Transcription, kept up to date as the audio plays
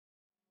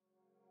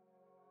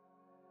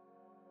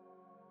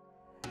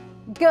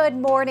Good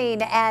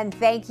morning, and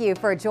thank you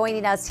for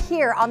joining us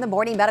here on the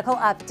Morning Medical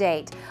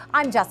Update.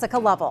 I'm Jessica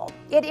Lovell.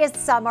 It is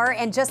summer,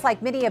 and just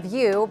like many of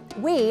you,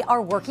 we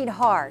are working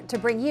hard to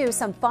bring you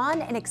some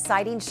fun and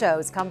exciting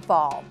shows come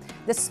fall.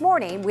 This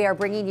morning, we are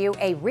bringing you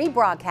a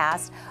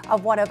rebroadcast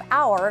of one of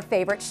our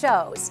favorite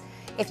shows.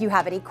 If you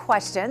have any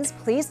questions,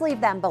 please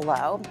leave them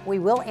below. We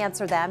will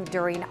answer them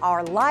during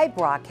our live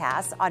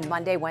broadcasts on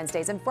Monday,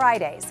 Wednesdays, and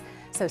Fridays.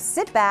 So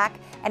sit back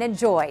and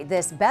enjoy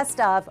this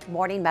Best of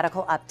Morning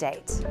Medical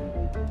Update.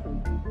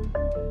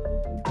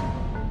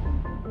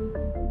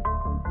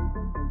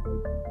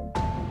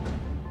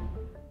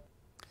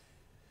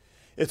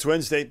 It's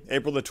Wednesday,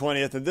 April the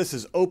 20th, and this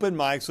is Open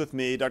Mics with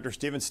me, Dr.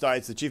 Stephen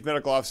Stites, the Chief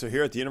Medical Officer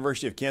here at the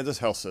University of Kansas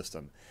Health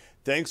System.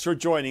 Thanks for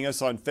joining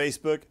us on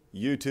Facebook,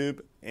 YouTube,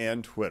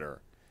 and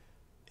Twitter.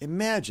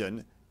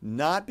 Imagine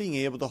not being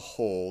able to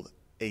hold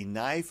a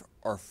knife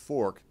or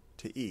fork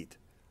to eat,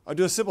 or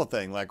do a simple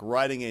thing like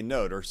writing a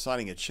note or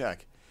signing a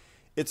check.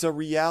 It's a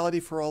reality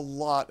for a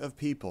lot of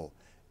people,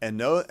 and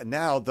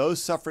now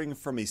those suffering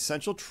from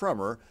essential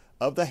tremor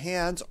of the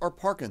hands or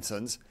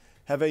Parkinson's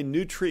have a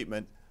new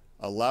treatment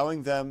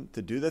allowing them to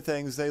do the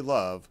things they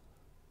love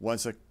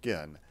once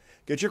again.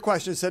 Get your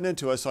questions sent in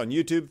to us on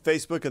YouTube,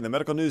 Facebook, and the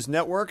Medical News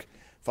Network.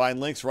 Find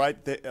links right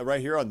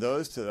here on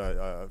those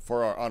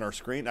on our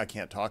screen. I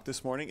can't talk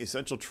this morning.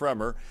 Essential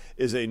tremor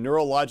is a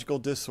neurological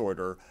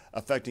disorder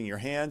affecting your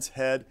hands,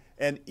 head,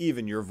 and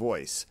even your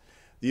voice.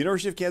 The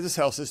University of Kansas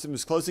Health System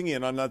is closing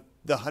in on the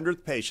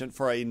 100th patient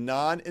for a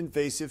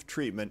non-invasive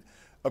treatment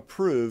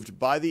approved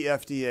by the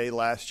FDA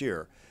last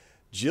year.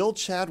 Jill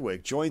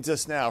Chadwick joins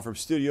us now from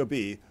Studio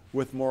B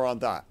with more on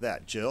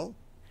that. Jill?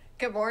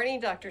 Good morning,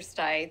 Dr.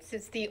 Stites.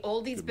 It's the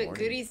oldies but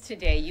goodies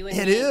today. You and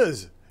It me.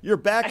 is. You're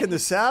back in the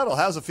saddle.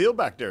 How's it feel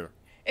back there?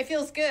 It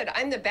feels good.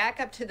 I'm the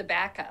backup to the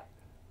backup.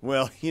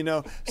 Well,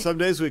 some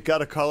days we've got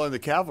to call in the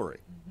cavalry.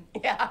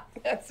 Yeah,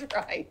 that's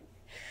right.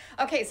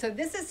 Okay, so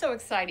this is so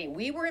exciting.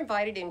 We were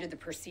invited into the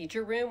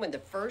procedure room when the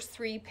first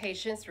 3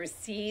 patients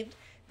received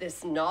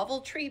this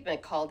novel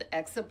treatment called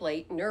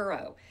Exablate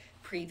Neuro.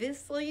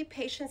 Previously,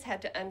 patients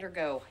had to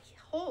undergo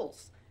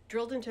holes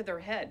drilled into their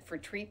head for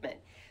treatment,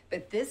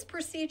 but this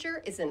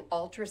procedure is an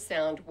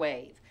ultrasound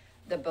wave.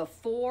 The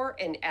before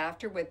and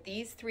after with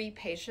these 3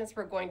 patients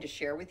we're going to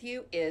share with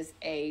you is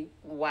a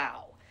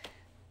wow.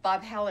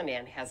 Bob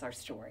Hallinan has our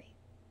story.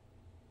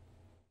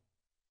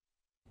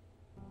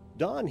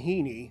 Don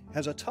Heaney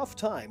has a tough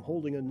time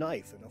holding a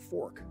knife and a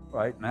fork.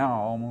 Right now,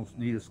 I almost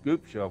need a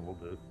scoop shovel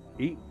to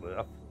eat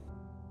with.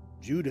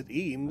 Judith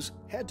Eames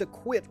had to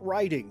quit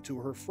writing to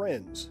her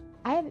friends.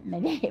 I haven't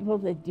been able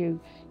to do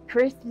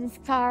Christmas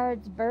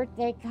cards,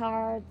 birthday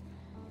cards,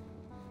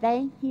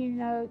 thank you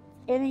notes,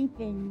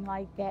 anything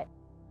like that.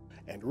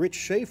 And Rich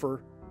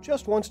Schaefer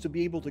just wants to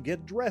be able to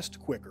get dressed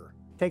quicker.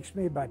 It takes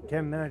me about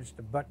 10 minutes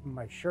to button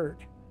my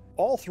shirt.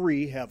 All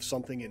 3 have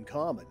something in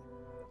common.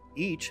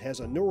 Each has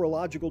a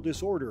neurological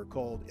disorder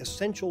called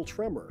essential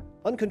tremor,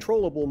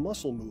 uncontrollable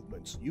muscle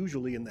movements,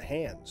 usually in the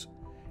hands.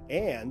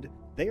 And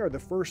they are the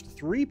first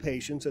 3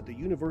 patients at the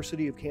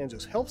University of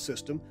Kansas Health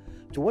System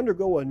to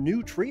undergo a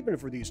new treatment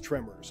for these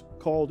tremors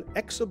called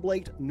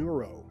Exablate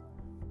Neuro.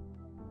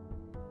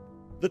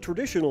 The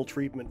traditional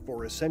treatment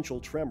for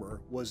essential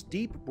tremor was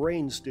deep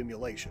brain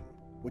stimulation,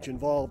 which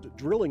involved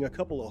drilling a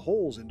couple of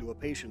holes into a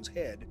patient's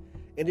head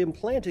and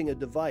implanting a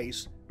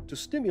device to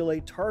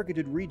stimulate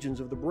targeted regions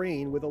of the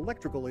brain with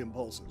electrical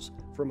impulses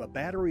from a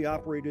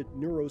battery-operated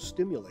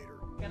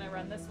neurostimulator. Gonna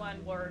run this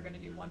one, we're gonna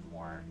do one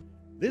more.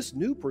 This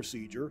new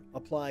procedure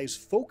applies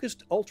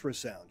focused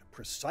ultrasound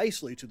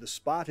precisely to the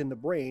spot in the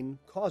brain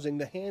causing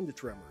the hand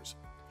tremors.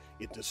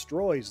 It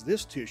destroys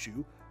this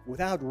tissue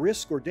without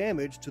risk or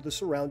damage to the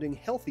surrounding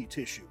healthy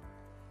tissue.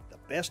 The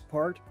best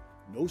part,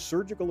 no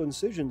surgical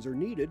incisions are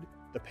needed,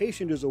 the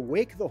patient is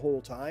awake the whole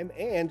time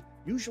and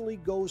usually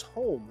goes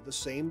home the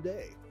same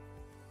day.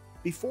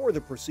 Before the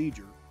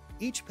procedure,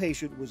 each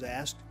patient was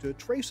asked to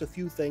trace a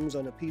few things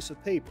on a piece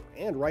of paper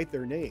and write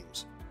their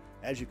names.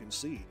 As you can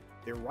see,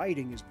 their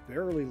writing is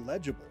barely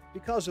legible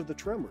because of the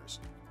tremors.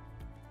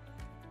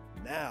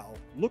 Now,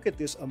 look at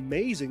this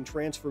amazing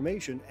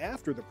transformation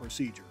after the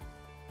procedure.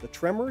 The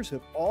tremors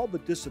have all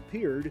but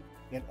disappeared,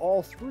 and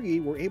all 3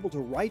 were able to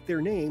write their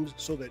names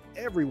so that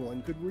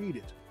everyone could read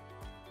it.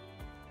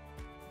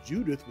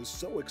 Judith was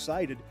so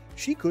excited,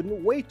 she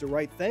couldn't wait to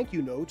write thank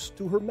you notes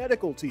to her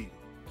medical team.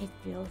 It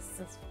feels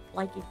just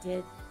like it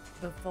did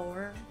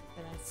before,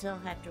 but I still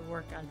have to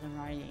work on the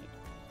writing.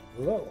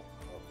 Whoa,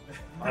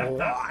 a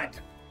lot.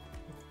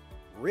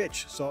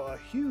 Rich saw a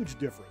huge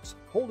difference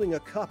holding a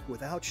cup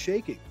without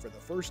shaking for the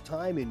first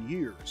time in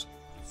years.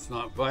 It's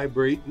not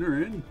vibrating or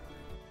anything.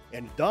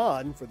 And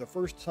Don, for the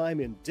first time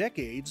in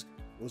decades,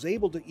 was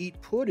able to eat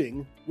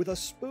pudding with a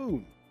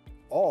spoon.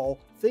 All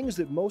things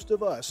that most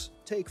of us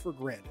take for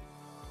granted.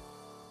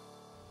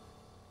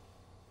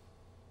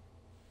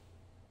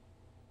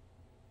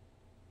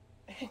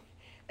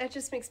 That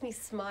just makes me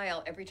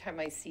smile every time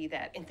I see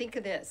that. And think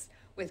of this,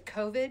 with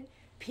COVID,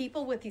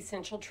 people with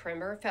essential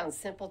tremor found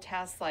simple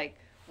tasks like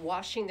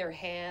washing their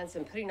hands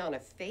and putting on a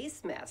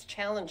face mask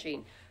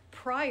challenging.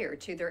 prior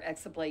to their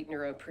exablate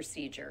neuro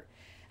procedure.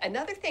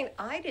 Another thing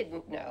I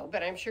didn't know,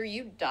 but I'm sure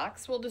you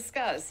docs will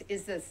discuss,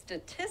 is the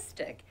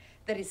statistic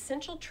that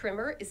essential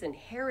tremor is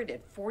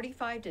inherited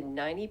 45 to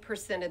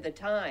 90% of the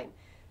time.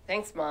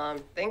 Thanks, Mom.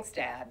 Thanks,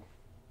 Dad.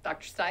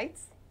 Dr.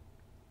 Stites?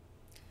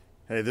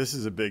 Hey, this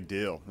is a big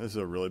deal. This is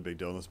a really big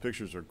deal. And those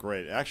pictures are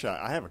great. Actually,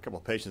 I have a couple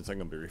of patients I'm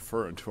going to be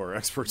referring to our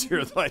experts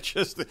here that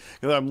because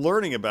I'm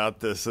learning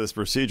about this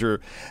procedure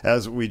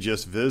as we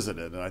just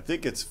visited. And I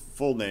think its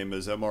full name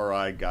is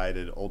MRI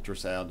guided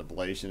ultrasound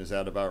ablation. Is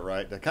that about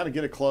right? Did I kind of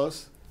get it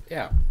close?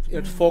 Yeah,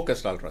 it's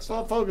focused ultrasound.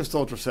 Well, focused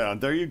ultrasound.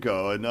 There you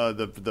go. And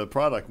the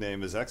product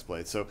name is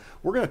XBlate. So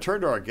we're going to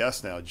turn to our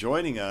guest now.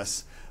 Joining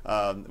us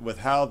with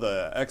how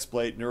the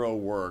XBlate Neuro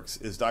works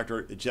is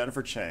Dr.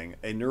 Jennifer Cheng,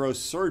 a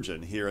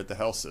neurosurgeon here at the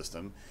health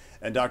system,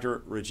 and Dr.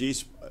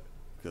 Rajesh.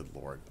 Good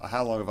Lord,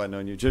 how long have I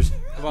known you? Just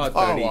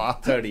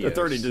about 30 years.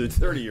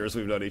 30 years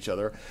we've known each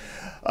other.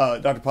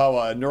 Dr.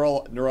 Pahwa,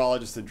 a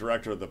neurologist and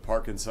director of the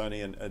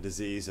Parkinsonian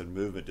Disease and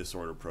Movement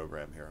Disorder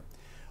Program here.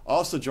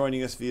 Also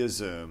joining us via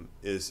Zoom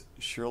is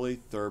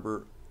Shirley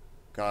Thurber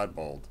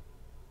Godbold.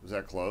 Was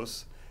that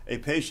close? A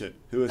patient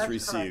who has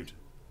received,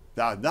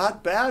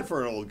 not bad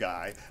for an old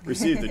guy,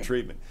 received the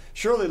treatment.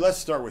 Shirley, let's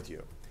start with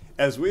you.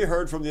 As we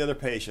heard from the other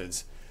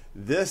patients,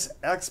 this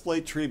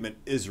XBlate treatment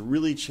is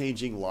really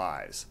changing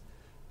lives.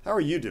 How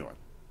are you doing?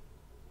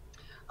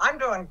 I'm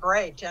doing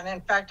great. And in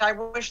fact, I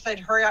wish they'd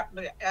hurry up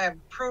and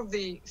improve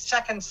the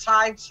second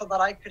side so that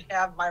I could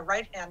have my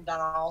right hand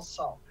done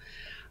also.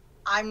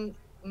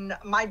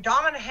 My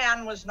dominant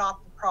hand was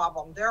not the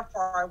problem.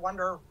 Therefore, I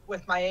wonder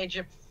with my age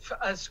if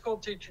a school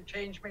teacher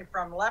changed me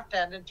from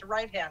left-handed to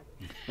right-handed.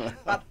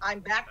 But I'm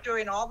back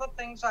doing all the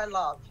things I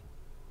love.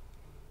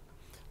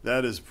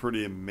 That is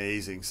pretty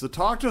amazing. So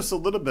talk to us a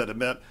little bit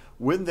about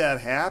when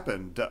that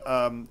happened.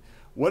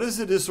 What has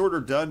the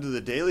disorder done to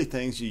the daily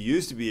things you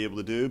used to be able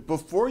to do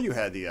before you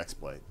had the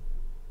XBlate?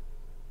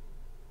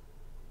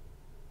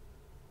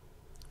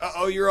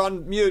 Uh-oh, you're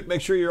on mute.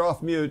 Make sure you're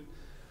off mute.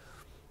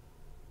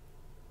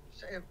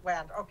 It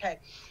went. Okay.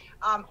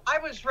 I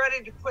was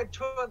ready to quit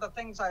two of the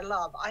things I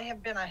love. I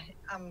have been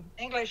an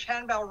English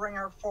handbell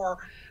ringer for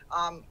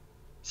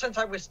since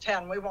I was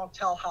 10. We won't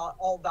tell how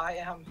old I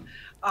am.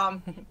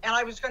 And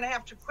I was going to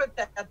have to quit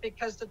that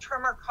because the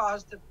tremor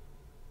caused the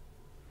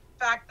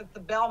fact that the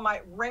bell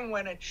might ring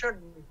when it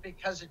shouldn't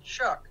because it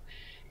shook.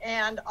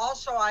 And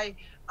also I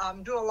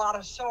do a lot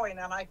of sewing,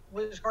 and I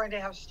was going to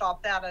have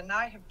stopped that. And now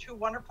I have two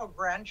wonderful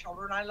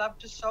grandchildren I love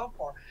to sew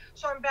for.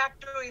 So I'm back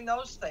doing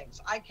those things.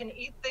 I can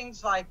eat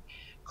things like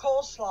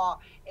coleslaw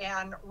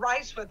and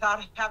rice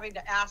without having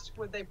to ask,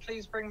 would they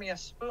please bring me a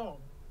spoon?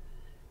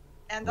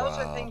 And those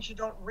are things you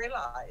don't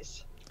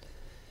realize.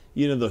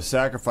 You know, those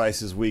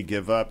sacrifices we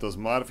give up, those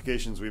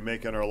modifications we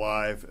make in our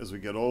life as we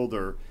get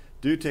older,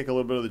 do take a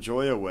little bit of the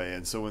joy away.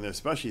 And so when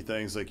especially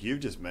things like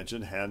you've just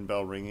mentioned,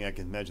 handbell ringing, I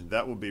can imagine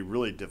that would be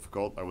really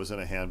difficult. I was in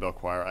a handbell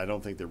choir. I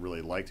don't think they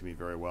really liked me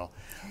very well.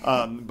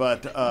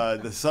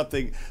 But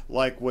something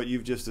like what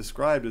you've just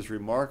described is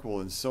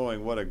remarkable in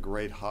sewing. What a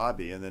great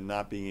hobby, and then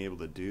not being able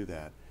to do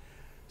that.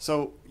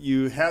 So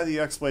you had the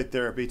XBlate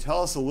therapy.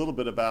 Tell us a little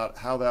bit about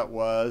how that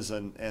was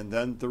and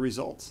then the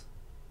results.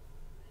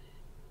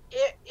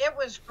 It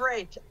was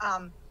great.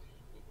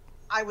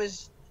 I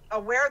was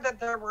aware that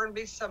there were going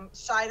to be some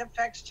side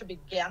effects to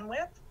begin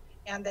with,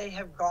 and they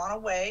have gone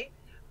away.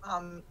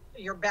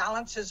 Your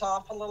balance is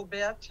off a little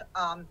bit.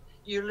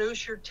 You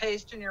lose your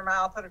taste in your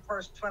mouth. And of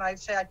course, when I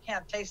say I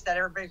can't taste that,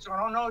 everybody's going,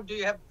 oh no, do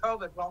you have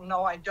COVID? Well,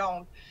 no, I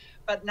don't.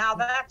 But now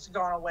that's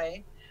gone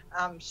away.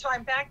 So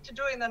I'm back to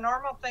doing the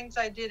normal things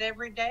I did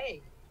every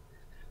day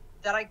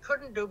that I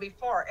couldn't do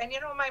before. And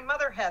you know, my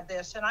mother had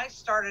this, and I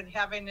started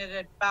having it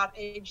at about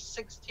age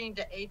 16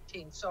 to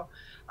 18. So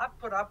I've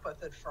put up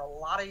with it for a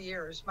lot of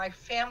years. My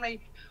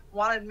family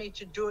wanted me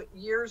to do it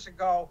years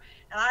ago,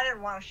 and I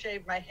didn't want to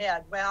shave my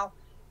head. Well,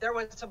 there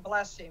was a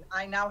blessing.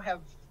 I now have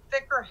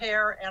thicker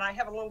hair, and I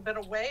have a little bit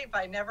of wave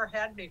I never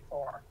had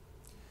before.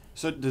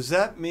 So does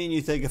that mean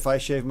you think if I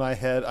shave my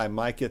head, I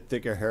might get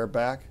thicker hair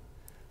back?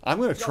 I'm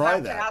going to try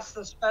that. You'll have to ask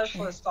the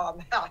specialist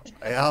on that.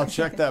 Hey, I'll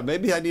check that.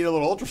 Maybe I need a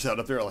little ultrasound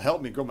up there. It'll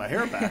help me grow my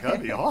hair back.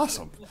 That'd be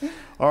awesome.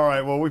 All right.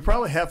 Well, we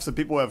probably have some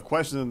people who have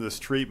questions on this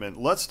treatment.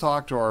 Let's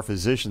talk to our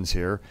physicians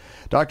here.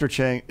 Dr.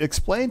 Cheng,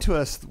 explain to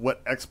us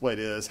what XBlate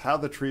is, how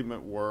the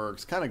treatment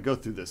works. Kind of go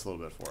through this a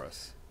little bit for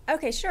us.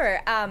 Okay,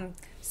 sure.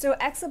 So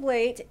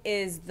XBlate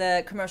is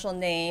the commercial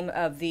name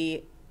of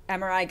the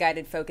MRI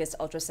guided focused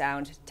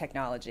ultrasound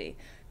technology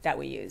that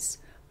we use.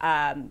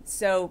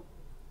 So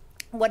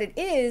what it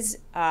is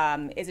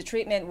a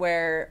treatment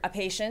where a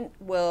patient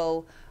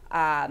will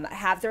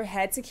have their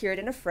head secured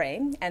in a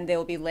frame, and they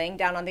will be laying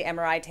down on the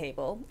MRI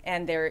table,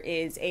 and there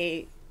is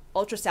a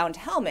ultrasound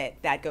helmet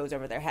that goes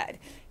over their head.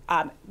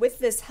 With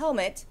this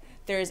helmet,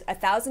 there's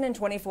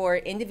 1,024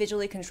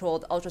 individually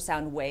controlled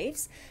ultrasound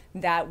waves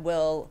that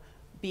will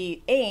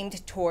be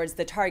aimed towards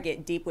the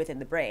target deep within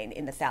the brain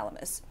in the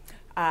thalamus.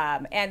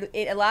 And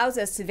it allows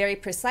us to very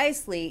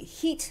precisely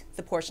heat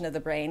the portion of the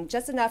brain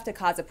just enough to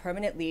cause a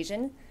permanent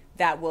lesion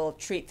that will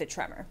treat the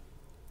tremor.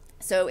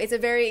 So it's a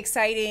very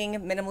exciting,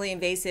 minimally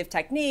invasive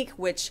technique,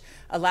 which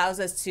allows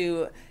us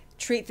to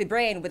treat the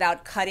brain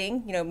without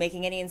cutting,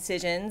 making any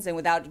incisions, and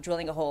without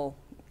drilling a hole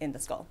in the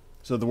skull.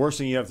 So the worst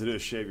thing you have to do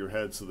is shave your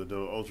head so the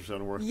ultrasound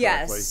works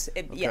yes,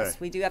 correctly? Yes,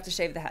 we do have to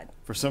shave the head.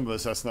 For some of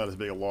us, that's not as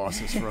big a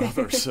loss as for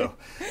others.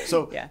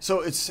 So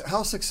it's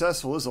how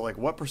successful is it? Like,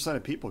 what %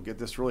 of people get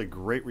this really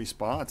great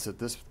response that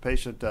this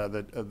patient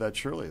that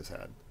Shirley has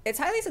had? It's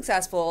highly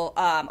successful.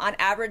 On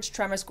average,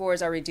 tremor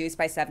scores are reduced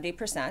by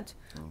 70%,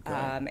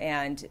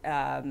 and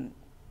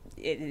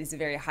it is a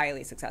very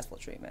highly successful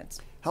treatment.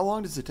 How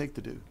long does it take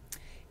to do?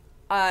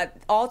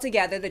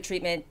 Altogether, the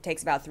treatment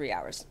takes about 3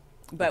 hours.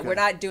 But we're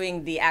not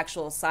doing the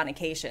actual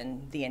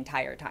sonication the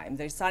entire time.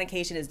 The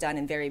sonication is done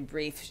in very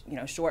brief,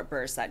 short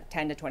bursts at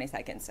 10 to 20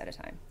 seconds at a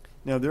time.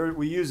 Now,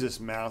 we use this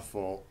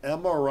mouthful,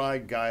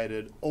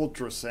 MRI-guided,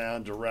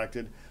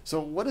 ultrasound-directed. So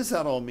what does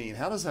that all mean?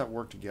 How does that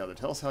work together?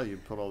 Tell us how you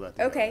put all that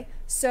together. Okay,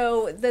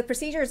 so the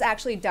procedure is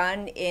actually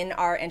done in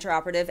our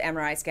intraoperative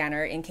MRI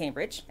scanner in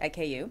Cambridge at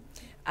KU.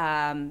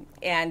 And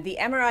the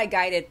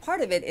MRI-guided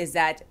part of it is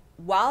that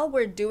while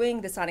we're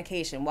doing the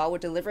sonication, while we're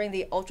delivering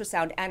the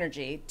ultrasound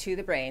energy to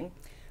the brain,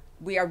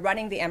 we are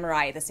running the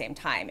MRI at the same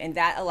time. And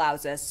that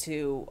allows us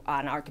to,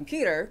 on our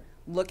computer,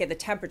 look at the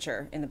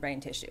temperature in the brain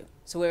tissue.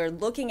 So we're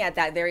looking at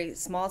that very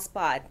small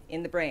spot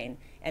in the brain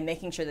and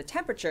making sure the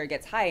temperature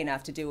gets high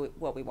enough to do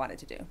what we want it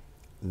to do.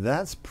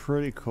 That's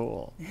pretty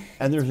cool.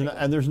 And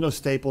there's no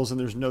staples and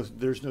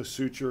there's no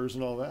sutures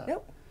and all that.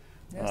 Nope.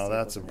 No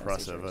that's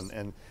impressive.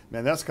 And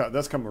man, that's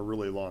come a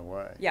really long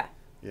way. Yeah.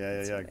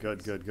 Yeah.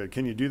 Good.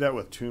 Can you do that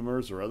with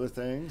tumors or other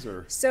things?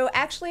 Or so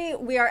actually,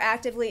 we are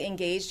actively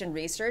engaged in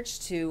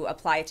research to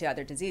apply to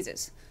other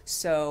diseases.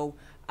 So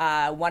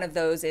one of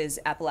those is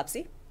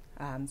epilepsy.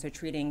 So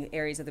treating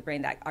areas of the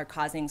brain that are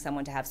causing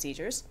someone to have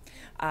seizures.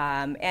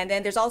 And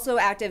then there's also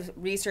active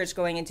research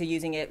going into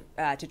using it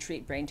to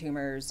treat brain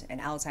tumors and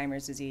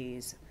Alzheimer's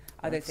disease,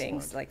 other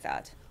things like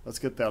that. Let's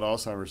get that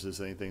Alzheimer's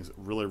disease things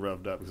really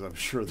revved up, because I'm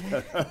sure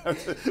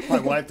that my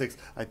wife thinks,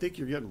 I think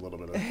you're getting a little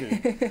bit of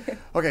it.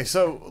 Okay,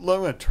 so I'm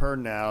going to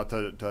turn now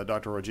to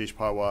Dr. Rajesh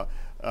Pahwa,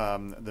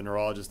 the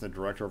neurologist and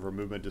director of our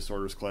Movement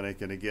Disorders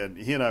Clinic. And again,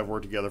 he and I have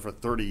worked together for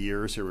 30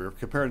 years here. We were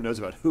comparing notes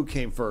about who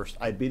came first.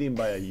 I beat him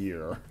by a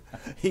year.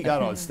 He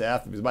got on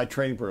staff because my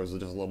training program was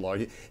just a little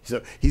longer.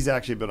 So he's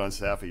actually been on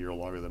staff a year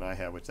longer than I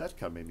have, which that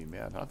kind of made me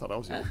mad. I thought I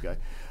was the old guy.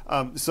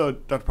 So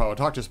Dr. Pahwa,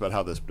 talk to us about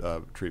how this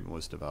treatment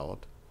was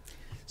developed.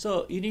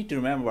 So you need to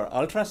remember,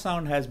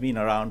 ultrasound has been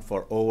around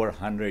for over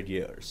 100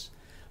 years.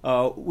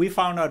 We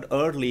found out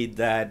early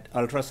that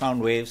ultrasound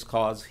waves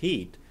cause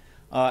heat.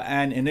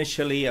 And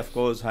initially, of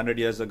course, 100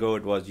 years ago,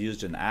 it was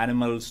used in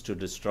animals to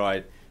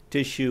destroy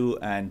tissue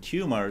and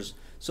tumors.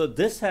 So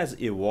this has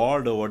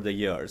evolved over the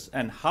years.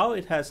 And how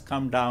it has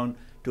come down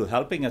to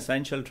helping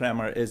essential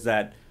tremor is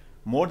that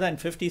more than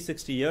 50,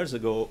 60 years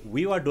ago,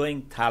 we were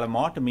doing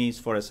thalamotomies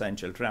for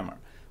essential tremor.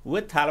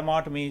 With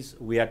thalamotomies,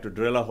 we had to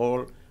drill a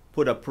hole,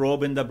 put a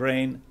probe in the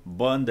brain,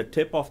 burn the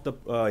tip of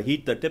the,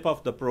 heat the tip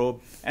of the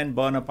probe, and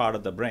burn a part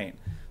of the brain.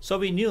 So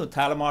we knew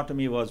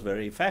thalamotomy was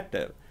very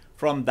effective.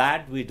 From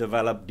that, we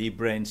developed deep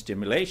brain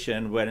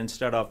stimulation, where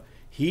instead of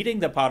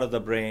heating the part of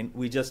the brain,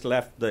 we just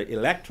left the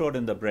electrode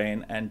in the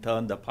brain and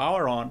turned the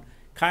power on,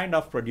 kind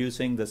of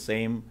producing the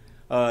same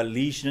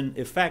lesion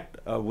effect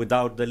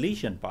without the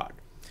lesion part.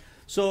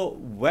 So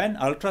when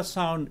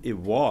ultrasound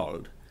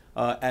evolved,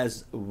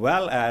 as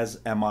well as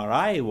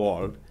MRI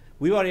evolved,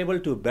 we were able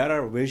to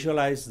better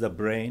visualize the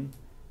brain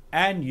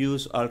and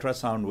use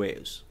ultrasound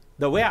waves.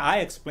 The way I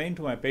explain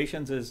to my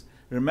patients is,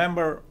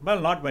 remember, well,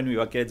 not when we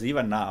were kids,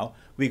 even now,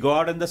 we go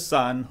out in the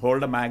sun,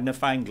 hold a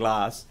magnifying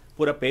glass,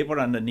 put a paper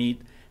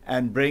underneath,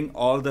 and bring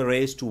all the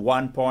rays to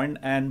one point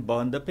and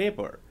burn the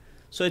paper.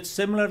 So it's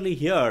similarly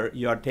here,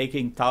 you are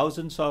taking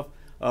thousands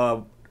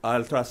of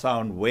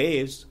ultrasound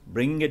waves,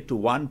 bringing it to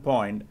one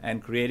point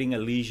and creating a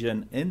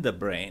lesion in the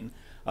brain.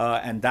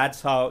 And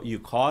that's how you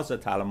cause a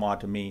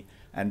thalamotomy,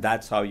 and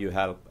that's how you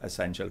help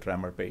essential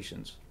tremor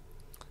patients.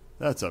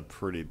 That's a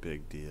pretty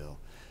big deal.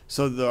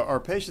 So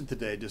our patient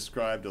today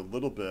described a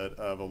little bit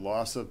of a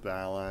loss of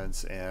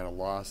balance and a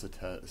loss of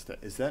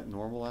is that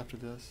normal after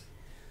this?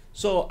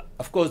 So,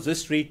 of course,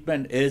 this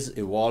treatment is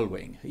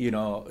evolving. You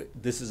know,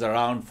 this is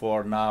around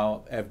for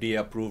now, FDA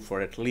approved for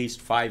at least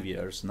 5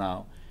 years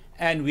now.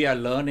 And we are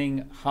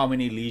learning how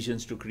many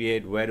lesions to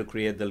create, where to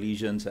create the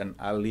lesions, and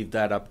I'll leave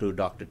that up to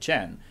Dr.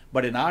 Cheng.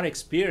 But in our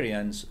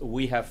experience,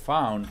 we have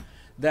found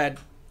that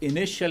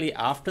initially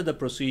after the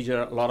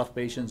procedure, a lot of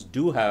patients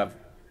do have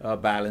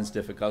balance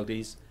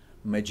difficulties.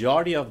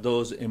 Majority of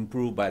those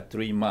improve by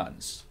 3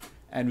 months.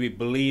 And we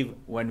believe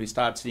when we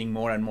start seeing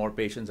more and more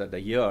patients at a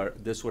year,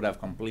 this would have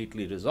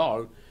completely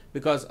resolved,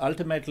 because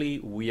ultimately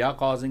we are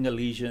causing a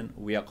lesion,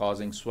 we are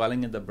causing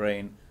swelling in the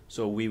brain,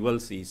 so we will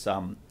see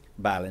some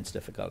balance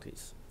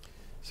difficulties.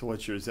 So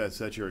what's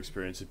that's your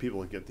experience? Do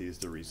people get these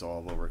to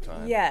resolve over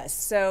time? Yes,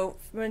 so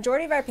the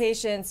majority of our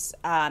patients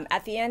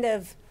at the end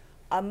of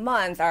a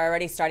month are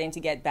already starting to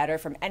get better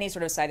from any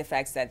sort of side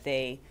effects that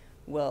they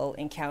will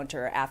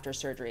encounter after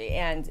surgery.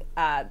 And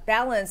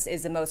balance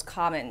is the most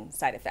common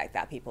side effect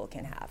that people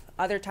can have.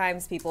 Other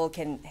times people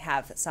can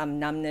have some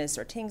numbness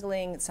or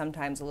tingling,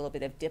 sometimes a little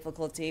bit of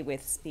difficulty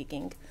with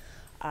speaking.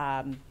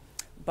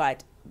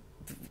 But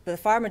the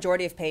far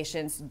majority of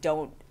patients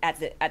don't,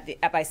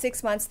 by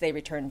 6 months, they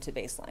return to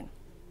baseline.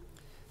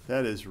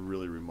 That is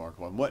really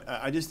remarkable. And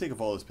I just think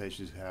of all those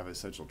patients who have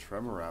essential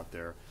tremor out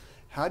there.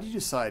 How do you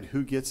decide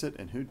who gets it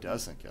and who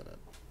doesn't get it?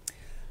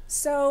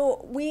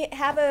 So we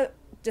have a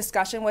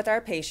discussion with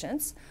our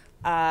patients,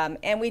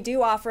 and we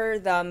do offer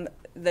them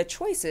the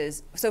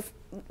choices. So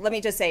let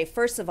me just say,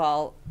 first of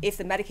all, if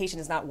the medication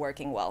is not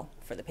working well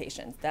for the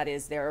patient, that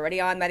is, they're already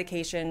on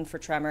medication for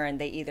tremor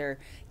and they either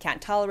can't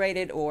tolerate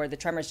it or the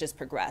tremor's just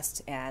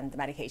progressed and the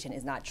medication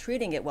is not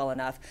treating it well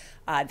enough,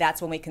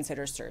 that's when we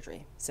consider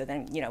surgery. So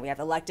then, we have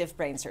elective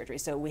brain surgery.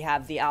 So we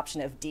have the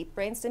option of deep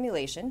brain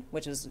stimulation,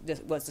 which was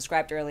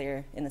described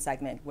earlier in the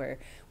segment, where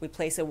we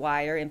place a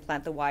wire,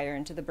 implant the wire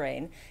into the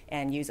brain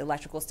and use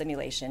electrical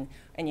stimulation,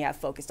 and you have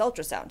focused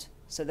ultrasound.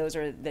 So those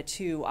are the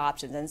two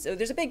options. And so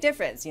there's a big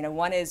difference.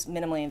 One is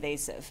minimally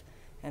invasive,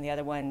 and the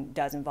other one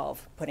does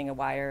involve putting a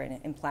wire and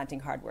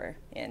implanting hardware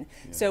in.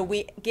 Yeah. So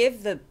we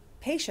give the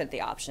patient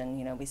the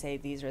option. We say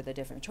these are the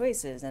different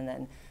choices, and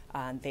then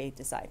they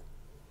decide.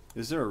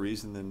 Is there a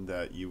reason then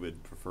that you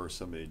would prefer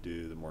somebody to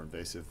do the more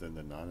invasive than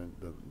the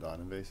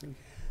non-invasive?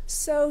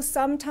 So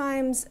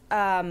sometimes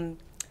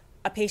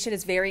a patient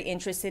is very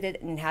interested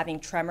in having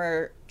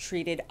tremor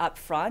treated up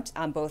front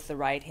on both the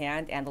right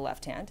hand and the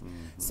left hand. Mm-hmm.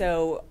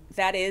 So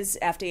that is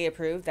FDA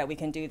approved, that we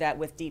can do that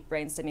with deep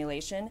brain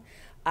stimulation.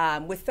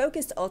 With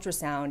focused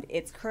ultrasound,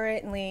 it's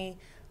currently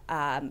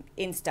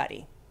in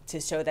study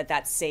to show that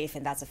that's safe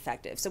and that's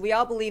effective. So we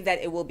all believe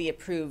that it will be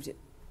approved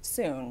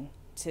soon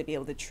to be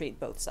able to treat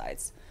both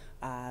sides,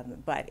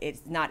 but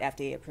it's not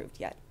FDA approved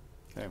yet.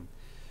 Okay.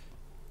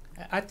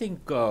 I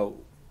think,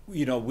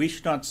 we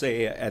should not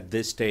say at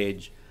this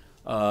stage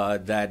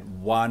that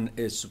one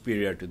is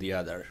superior to the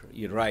other.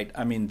 You're right.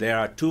 I mean, there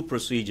are two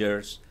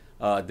procedures.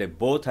 They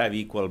both have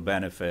equal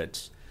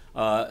benefits.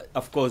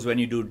 Of course, when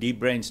you do deep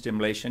brain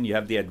stimulation, you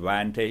have the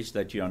advantage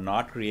that you're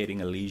not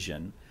creating a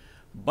lesion.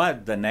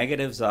 But the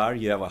negatives are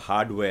you have a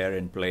hardware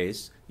in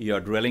place, you're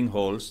drilling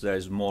holes,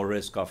 there's more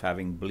risk of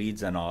having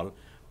bleeds and all.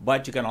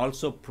 But you can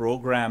also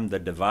program the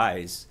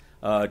device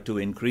to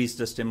increase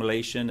the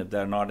stimulation if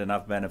there are not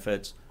enough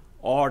benefits,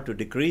 or to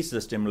decrease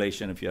the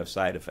stimulation if you have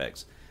side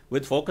effects.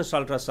 With focused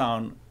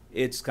ultrasound,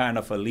 it's kind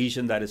of a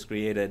lesion that is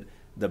created.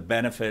 The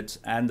benefits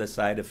and the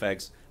side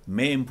effects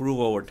may improve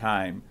over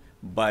time,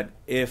 but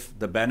if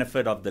the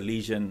benefit of the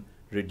lesion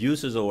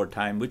reduces over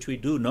time, which we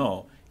do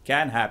know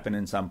can happen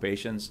in some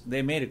patients,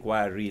 they may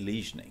require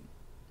re-lesioning.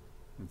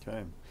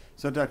 Okay.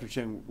 So, Dr.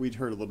 Cheng, we'd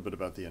heard a little bit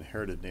about the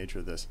inherited nature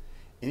of this.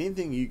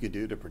 Anything you could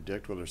do to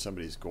predict whether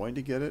somebody's going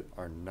to get it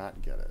or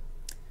not get it?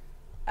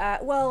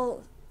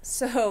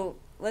 So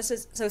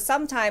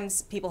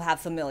sometimes people have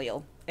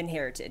familial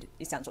inherited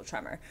essential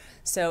tremor.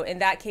 So in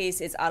that case,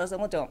 it's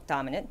autosomal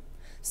dominant.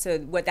 So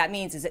what that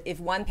means is that if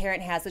one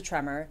parent has the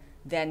tremor,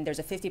 then there's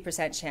a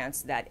 50%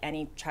 chance that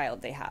any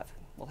child they have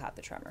will have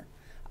the tremor.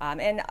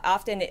 And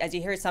often, as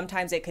you hear,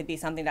 sometimes it could be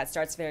something that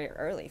starts fairly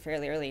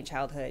early in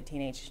childhood,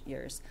 teenage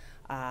years,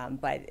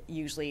 but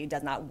usually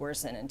does not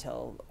worsen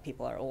until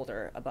people are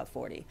older, above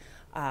 40.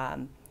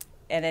 And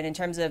then in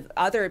terms of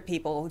other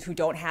people who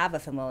don't have a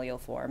familial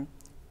form,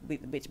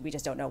 we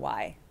just don't know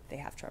why they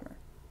have tremor.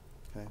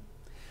 Okay.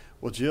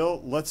 Well,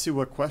 Jill, let's see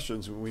what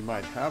questions we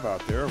might have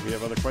out there. We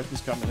have other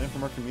questions coming in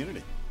from our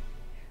community.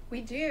 We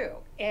do,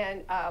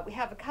 and we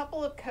have a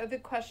couple of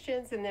COVID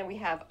questions, and then we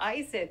have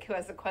Isaac, who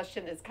has a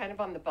question that's kind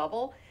of on the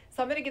bubble.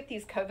 So I'm going to get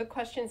these COVID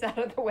questions out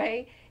of the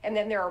way, and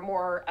then there are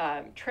more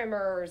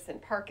tremors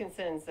and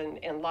Parkinson's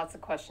and lots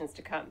of questions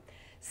to come.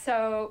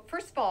 So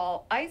first of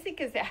all,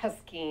 Isaac is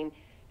asking,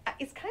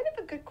 it's kind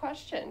of a good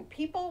question.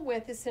 People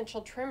with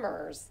essential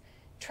tremor,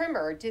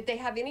 did they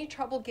have any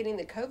trouble getting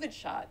the COVID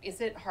shot?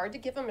 Is it hard to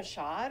give them a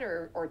shot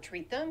or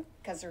treat them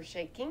because they're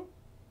shaking?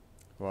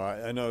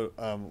 Well, I know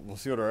we'll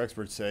see what our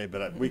experts say,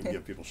 but we can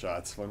give people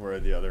shots one way or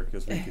the other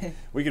because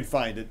we can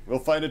find it. We'll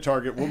find a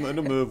target.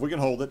 It'll move. We can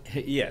hold it.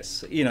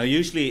 Yes.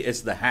 Usually it's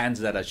the hands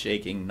that are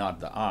shaking, not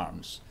the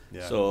arms.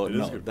 Yeah, so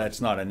no,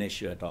 that's not an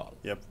issue at all.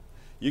 Yep.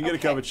 You can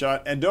get a COVID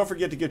shot. And don't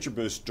forget to get your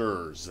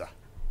boosters.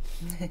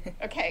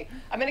 Okay.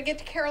 I'm going to get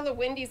to Carol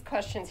Wendy's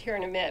questions here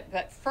in a minute.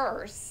 But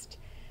first,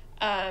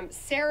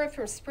 Sarah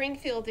from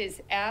Springfield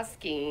is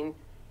asking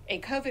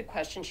a COVID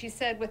question. She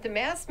said, with the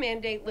mask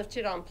mandate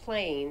lifted on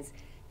planes,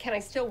 can I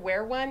still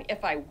wear one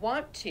if I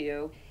want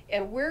to?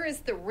 And where is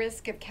the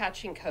risk of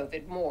catching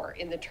COVID more,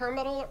 in the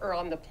terminal or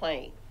on the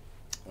plane?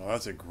 Oh,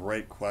 that's a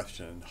great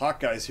question.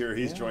 Hawkeye's here.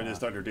 He's joined us,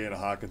 Dr. Dana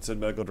Hawkinson,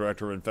 Medical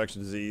Director of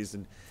Infectious Disease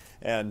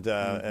and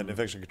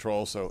Infection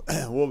Control. So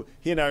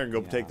he and I are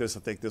going to go take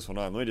this one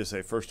on. Let me just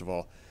say, first of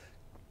all,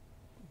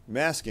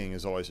 masking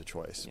is always a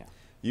choice. Yeah.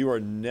 You are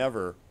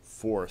never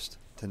forced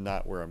to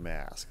not wear a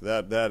mask.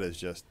 That is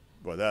just,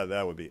 well,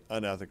 that would be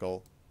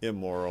unethical,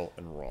 immoral,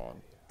 and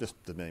wrong, just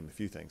to name a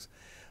few things.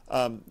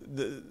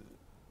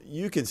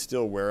 you can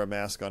still wear a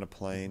mask on a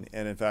plane,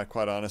 and in fact,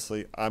 quite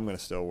honestly, I'm going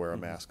to still wear a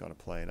mask on a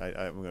plane.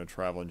 I'm going to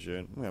travel in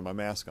June. I'm going to have my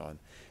mask on,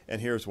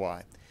 and here's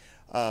why.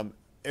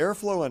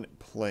 Airflow on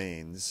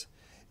planes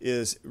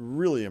is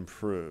really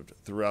improved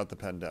throughout the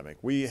pandemic.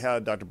 We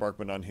had Dr.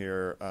 Barkman on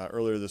here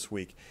earlier this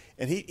week,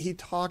 and he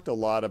talked a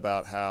lot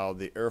about how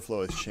the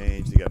airflow has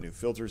changed. They got new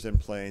filters in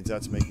planes.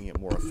 That's making it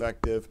more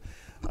effective.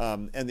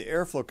 And the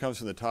airflow comes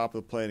from the top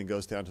of the plane and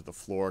goes down to the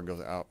floor and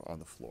goes out on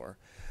the floor.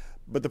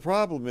 But the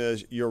problem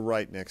is you're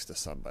right next to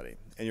somebody,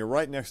 and you're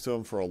right next to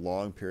them for a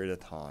long period of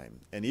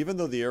time. And even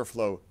though the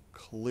airflow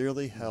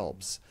clearly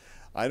helps,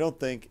 I don't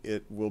think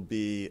it will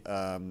be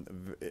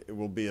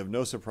of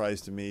no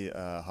surprise to me,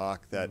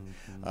 Hawk, that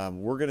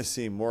we're going to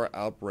see more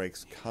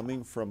outbreaks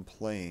coming from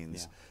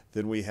planes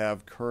than we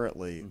have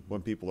currently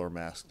when people are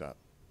masked up.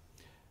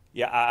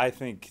 Yeah, I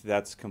think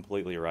that's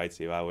completely right,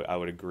 Steve. I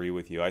would agree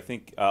with you. I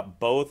think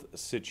both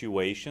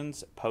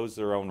situations pose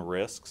their own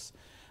risks.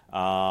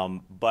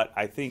 But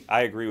I think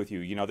I agree with you.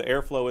 You know, the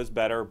airflow is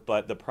better,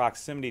 but the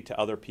proximity to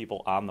other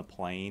people on the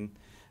plane,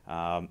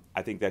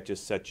 I think that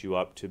just sets you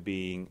up to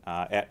being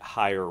at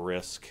higher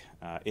risk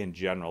in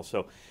general.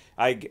 So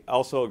I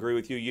also agree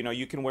with you. You know,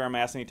 you can wear a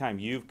mask anytime.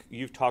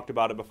 You've talked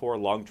about it before,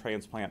 lung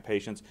transplant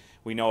patients.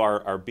 We know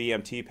our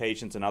BMT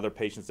patients and other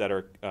patients that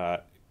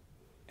are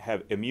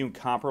have immune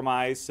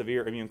compromise,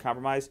 severe immune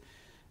compromise.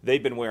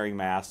 They've been wearing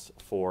masks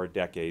for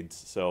decades,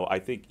 so I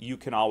think you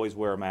can always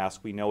wear a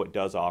mask. We know it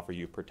does offer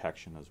you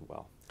protection as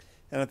well.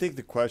 And I think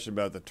the question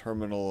about the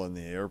terminal and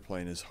the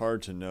airplane is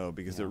hard to know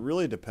because it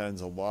really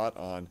depends a lot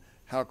on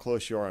how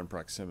close you are in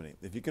proximity.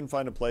 If you can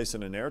find a place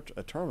in a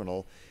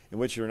terminal in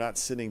which you're not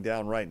sitting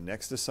down right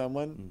next to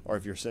someone, or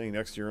if you're sitting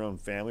next to your own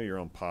family, your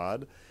own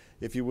pod,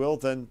 if you will,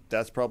 then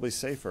that's probably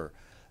safer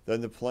than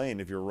the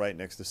plane if you're right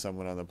next to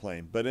someone on the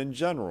plane. But in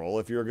general,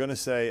 if you're going to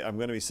say, I'm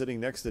going to be sitting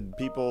next to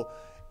people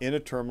in a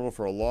terminal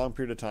for a long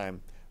period of time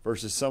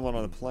versus someone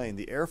on the plane,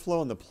 the airflow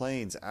on the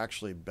plane's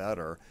actually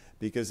better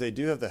because they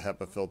do have the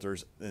HEPA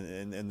filters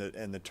and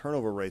the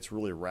turnover rate's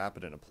really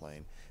rapid in a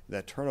plane.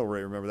 That turnover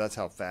rate, remember, that's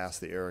how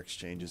fast the air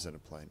exchanges in a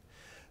plane.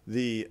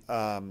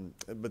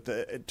 But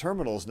the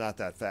terminal is not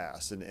that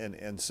fast,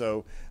 and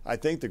so I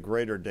think the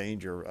greater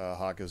danger,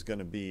 Hawk, is going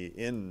to be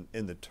in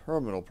the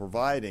terminal,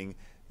 providing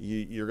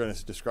you're going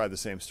to describe the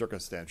same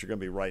circumstance. You're going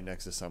to be right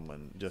next to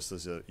someone, just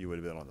as you would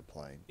have been on the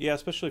plane. Yeah,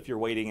 especially if you're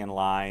waiting in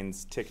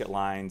lines, ticket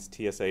lines,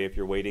 TSA. If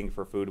you're waiting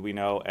for food, we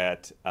know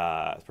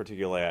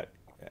particularly at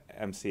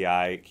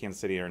MCI,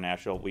 Kansas City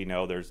International, we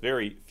know there's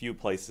very few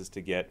places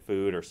to get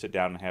food or sit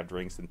down and have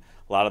drinks, and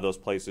a lot of those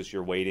places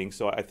you're waiting.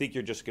 So I think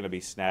you're just going to be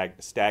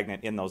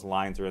stagnant in those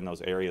lines or in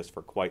those areas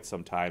for quite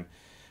some time.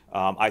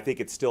 I think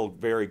it's still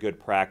very good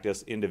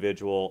practice,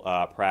 individual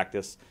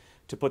practice,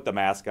 to put the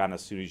mask on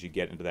as soon as you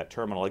get into that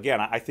terminal.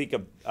 Again, I think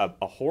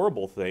a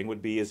horrible thing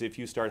would be is if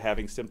you start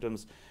having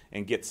symptoms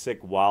and get sick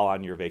while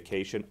on your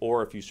vacation,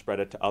 or if you spread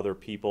it to other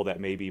people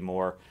that may be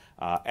more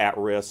at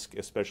risk,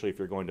 especially if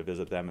you're going to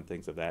visit them and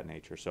things of that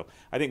nature. So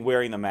I think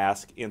wearing the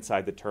mask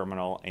inside the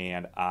terminal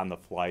and on the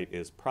flight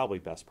is probably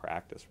best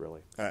practice,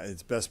 really.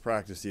 It's best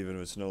practice even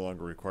if it's no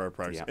longer required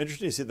practice. Yeah.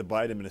 Interesting to see the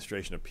Biden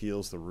administration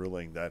appeals the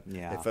ruling that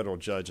a federal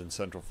judge in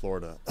Central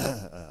Florida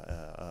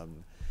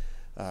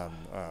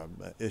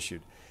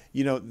issued.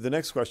 You know, the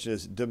next question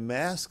is, do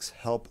masks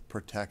help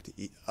protect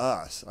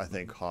us, I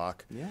think,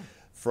 Hawk,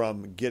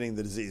 from getting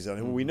the disease? I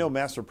mean, we know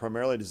masks are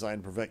primarily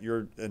designed to prevent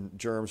your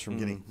germs from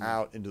getting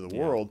out into the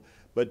world,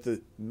 but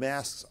the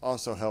masks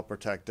also help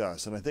protect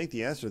us. And I think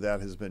the answer to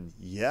that has been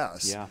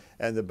yes. Yeah.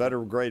 And the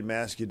better grade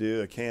mask you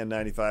do, a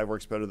KN95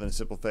 works better than a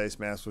simple face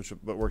mask,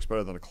 but works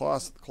better than a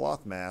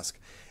cloth mask,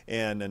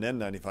 and an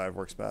N95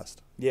 works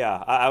best. Yeah,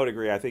 I would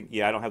agree. I think,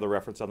 I don't have the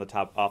reference off the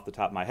top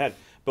of my head,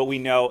 but we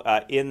know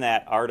in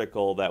that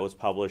article that was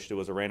published, it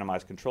was a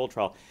randomized control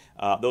trial,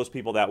 those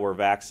people that were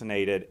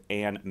vaccinated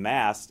and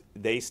masked,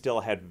 they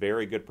still had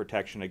very good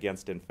protection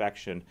against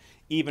infection,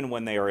 even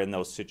when they are in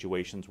those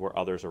situations where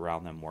others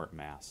around them weren't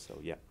masked. So,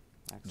 yeah.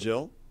 Excellent.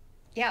 Jill?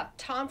 Yeah,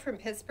 Tom from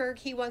Pittsburgh,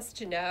 he wants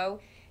to know,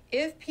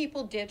 if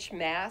people ditch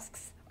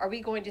masks, are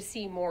we going to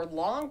see more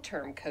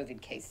long-term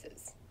COVID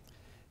cases?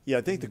 Yeah,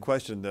 I think the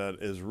question that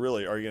is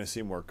really, are you going to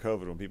see more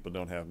COVID when people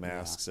don't have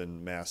masks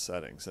in mass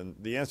settings? And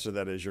the answer to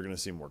that is you're going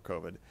to see more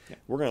COVID. Yeah.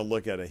 We're going to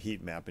look at a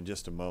heat map in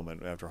just a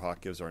moment after Hawk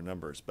gives our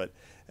numbers,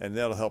 and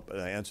that'll help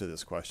answer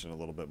this question a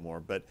little bit more.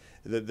 But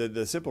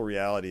the simple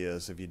reality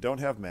is if you don't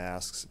have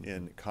masks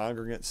in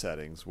congregate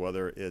settings,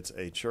 whether it's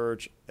a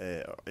church,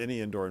 any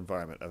indoor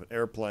environment, an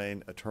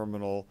airplane, a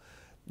terminal,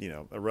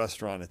 a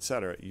restaurant, et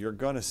cetera, you're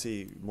going to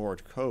see more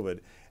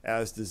COVID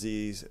as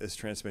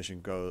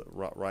transmission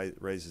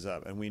raises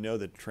up. And we know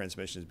that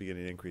transmission is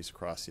beginning to increase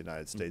across the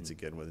United States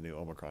again with the new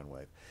Omicron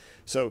wave.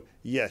 So,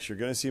 yes, you're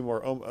going to see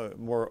more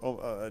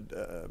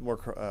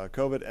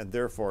COVID, and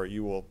therefore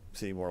you will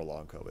see more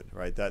long COVID,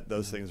 right?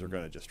 Those things are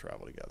going to just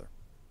travel together.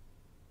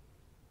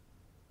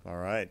 All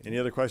right. Any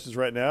other questions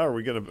right now? Or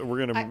we're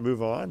gonna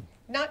move on?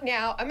 Not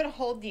now. I'm going to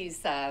hold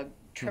these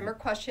Tremor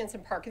questions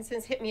and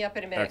Parkinson's. Hit me up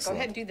in a minute. Excellent. Go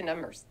ahead and do the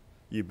numbers.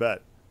 You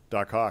bet.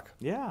 Doc Hawk.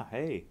 Yeah,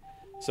 hey.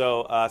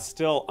 So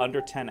still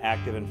under 10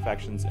 active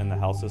infections in the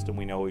health system.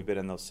 We know we've been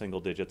in those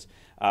single digits.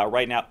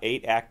 Right now,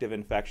 8 active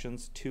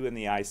infections, 2 in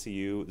the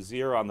ICU,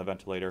 0 on the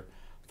ventilator,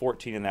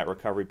 14 in that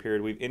recovery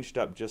period. We've inched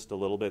up just a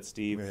little bit,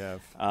 Steve. We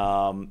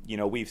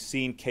have. We've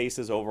seen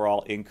cases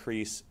overall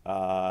increase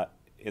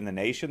in the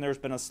nation. There's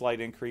been a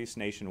slight increase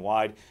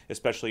nationwide,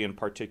 especially in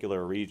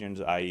particular regions,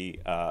 i.e.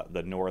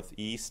 The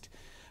Northeast.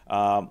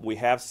 We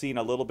have seen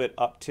a little bit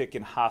uptick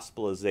in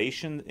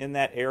hospitalization in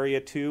that area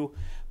too,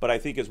 but I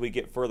think as we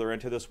get further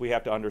into this, we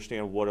have to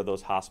understand what are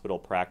those hospital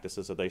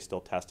practices. Are they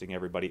still testing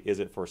everybody? Is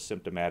it for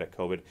symptomatic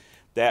COVID?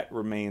 That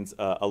remains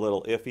a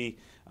little iffy,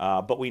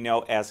 but we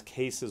know as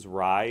cases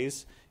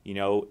rise,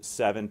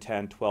 7,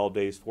 10, 12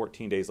 days,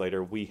 14 days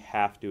later, we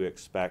have to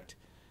expect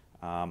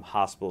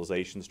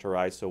hospitalizations to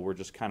rise. So we're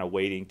just kind of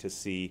waiting to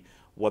see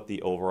what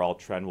the overall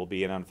trend will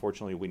be, and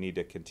unfortunately, we need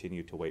to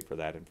continue to wait for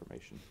that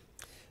information.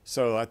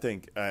 So I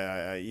think,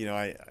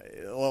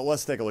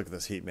 let's take a look at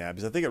this heat map,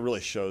 because I think it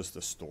really shows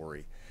the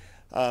story.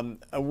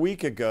 A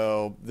week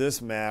ago,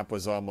 this map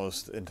was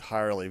almost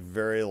entirely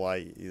very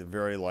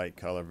light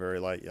color, very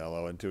light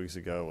yellow, and 2 weeks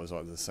ago it was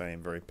all the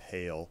same, very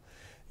pale.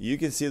 You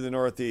can see the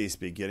Northeast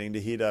beginning to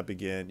heat up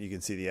again. You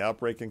can see the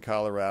outbreak in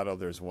Colorado.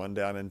 There's one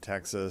down in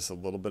Texas, a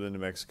little bit in New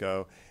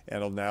Mexico,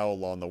 and now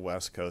along the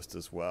West Coast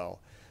as well.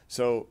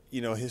 So,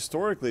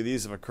 historically,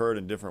 these have occurred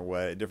in different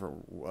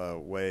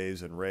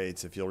waves and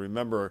rates. If you'll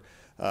remember,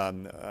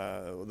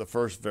 the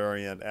first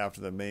variant after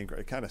the main,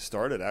 it kind of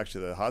started,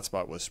 actually, the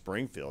hotspot was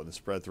Springfield and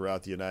spread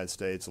throughout the United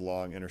States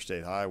along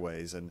interstate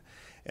highways. And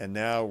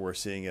now we're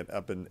seeing it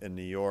up in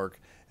New York,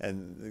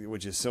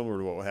 which is similar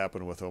to what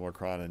happened with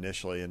Omicron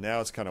initially. And now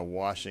it's kind of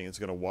it's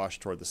going to wash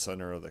toward the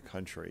center of the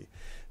country.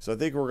 So I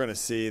think we're going to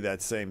see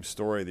that same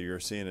story that you're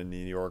seeing in New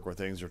York, where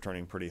things are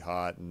turning pretty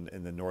hot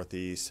in the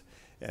Northeast.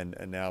 And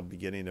now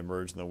beginning to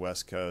emerge in the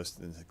West Coast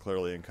and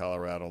clearly in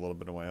Colorado, a little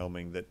bit of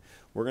Wyoming, that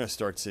we're going to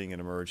start seeing it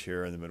emerge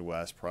here in the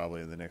Midwest probably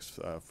in the next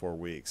 4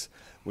 weeks.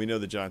 We know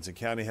that Johnson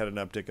County had an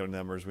uptick in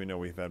numbers. We know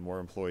we've had more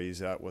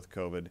employees out with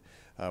COVID.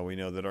 We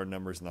know that our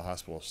numbers in the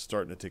hospital are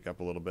starting to tick up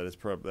a little bit.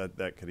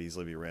 That could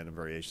easily be random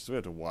variations. So we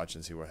have to watch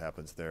and see what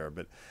happens there.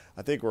 But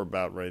I think we're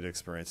about ready to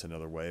experience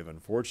another wave,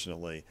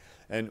 unfortunately.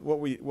 And what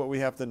we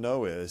have to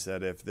know is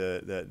that if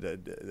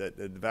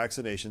the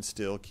vaccination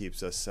still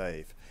keeps us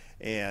safe,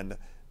 and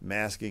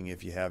masking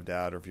if you have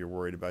doubt or if you're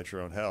worried about your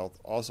own health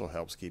also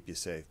helps keep you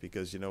safe,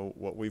 because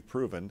what we've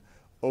proven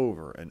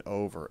over and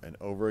over and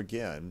over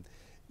again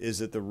is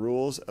that the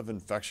rules of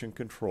infection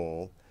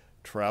control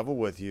travel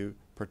with you,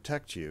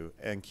 protect you,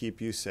 and keep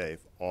you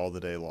safe all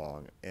the day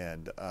long,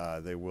 and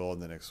they will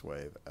in the next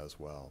wave as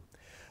well.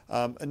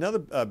 Another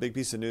big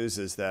piece of news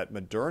is that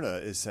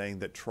Moderna is saying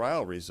that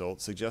trial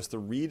results suggest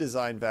the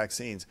redesigned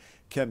vaccines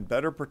can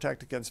better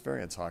protect against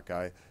variants,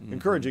 Hawkeye. Mm-hmm.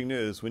 Encouraging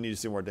news. We need to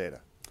see more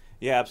data.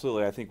 Yeah,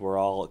 absolutely. I think we're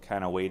all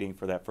kind of waiting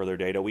for that further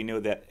data. We know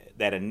that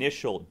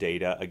initial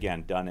data,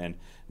 again, done in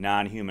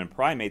non-human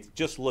primates,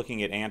 just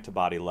looking at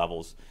antibody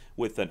levels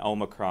with an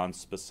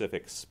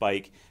Omicron-specific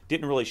spike,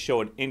 didn't really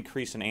show an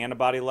increase in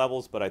antibody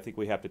levels, but I think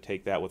we have to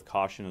take that with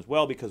caution as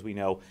well, because we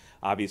know,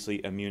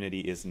 obviously,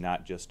 immunity is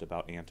not just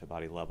about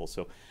antibody levels.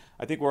 So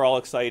I think we're all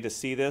excited to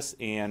see this,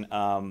 and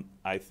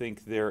I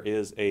think there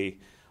is a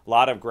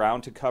lot of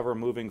ground to cover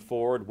moving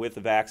forward with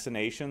the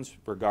vaccinations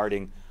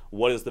regarding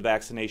what is the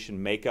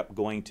vaccination makeup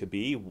going to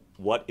be?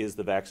 What is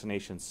the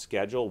vaccination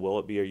schedule? Will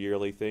it be a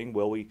yearly thing?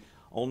 Will we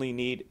only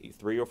need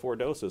 3 or 4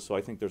 doses? So I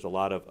think there's a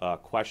lot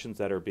of questions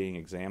that are being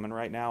examined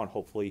right now, and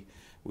hopefully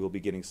we'll be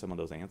getting some of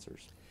those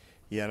answers.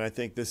 Yeah, and I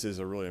think this is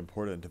a really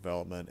important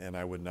development, and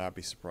I would not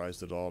be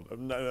surprised at all. I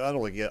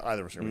don't think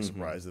either of us are going to be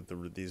surprised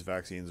that these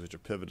vaccines, which are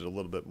pivoted a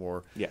little bit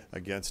more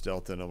against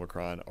Delta and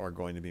Omicron, are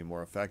going to be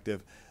more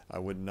effective. I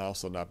would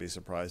also not be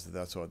surprised that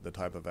that's what the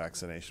type of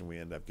vaccination we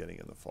end up getting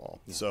in the fall.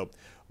 Yeah. So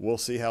we'll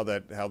see how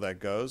that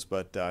goes,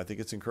 but I think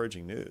it's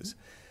encouraging news.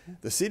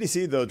 The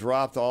CDC, though,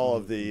 dropped all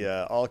of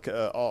the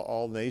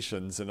all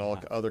nations and all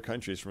other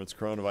countries from its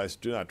coronavirus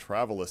do not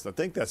travel list. I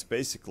think that's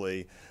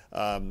basically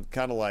kind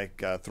of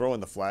like throwing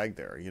the flag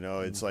there.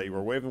 It's like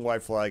we're waving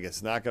white flag.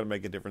 It's not going to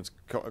make a difference.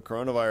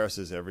 Coronavirus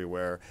is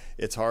everywhere.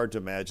 It's hard to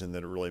imagine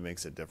that it really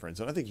makes a difference.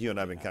 And I think you and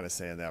I have been kind of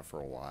saying that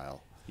for a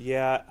while.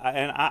 Yeah,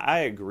 and I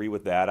agree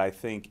with that. I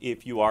think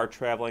if you are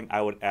traveling,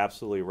 I would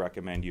absolutely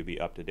recommend you be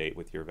up to date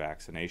with your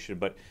vaccination.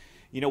 But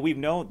we've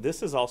known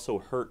this has also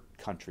hurt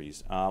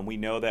countries. We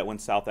know that when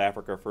South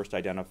Africa first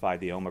identified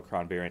the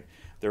Omicron variant,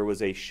 there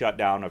was a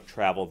shutdown of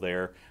travel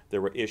there.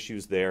 There were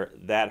issues there.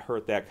 That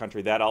hurt that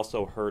country. That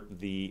also hurt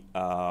the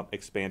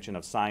expansion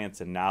of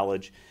science and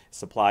knowledge,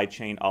 supply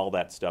chain, all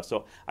that stuff.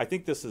 So I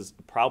think this is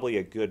probably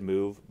a good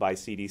move by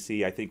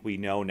CDC. I think we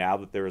know now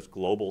that there is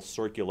global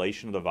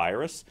circulation of the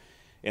virus,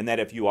 and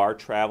that if you are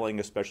traveling,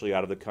 especially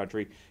out of the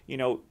country,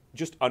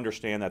 just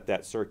understand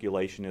that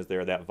circulation is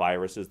there, that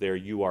virus is there.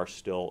 You are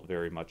still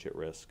very much at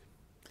risk.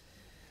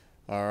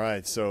 All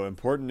right, so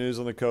important news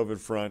on the COVID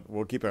front.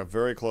 We'll keep a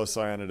very close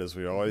eye on it, as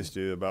we always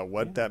do, about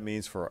what that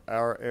means for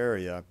our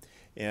area.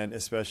 and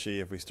especially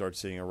if we start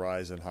seeing a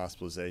rise in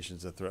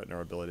hospitalizations that threaten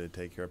our ability to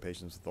take care of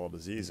patients with all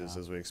diseases,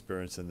 as we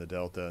experienced in the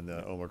Delta and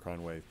the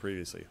Omicron wave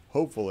previously.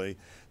 Hopefully,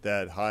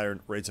 that higher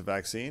rates of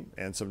vaccine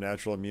and some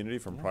natural immunity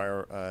from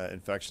prior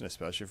infection,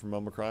 especially from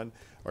Omicron,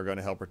 are going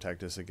to help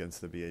protect us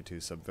against the BA2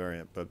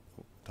 subvariant. But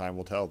time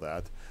will tell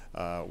that.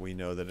 We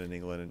know that in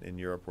England and in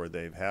Europe, where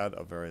they've had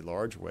a very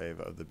large wave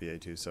of the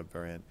BA2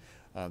 subvariant,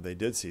 they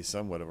did see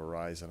somewhat of a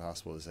rise in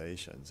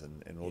hospitalizations,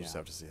 and we'll just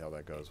have to see how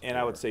that goes. And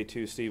I would say,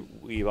 too, Steve,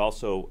 we've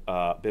also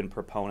been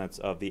proponents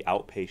of the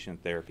outpatient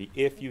therapy.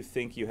 If you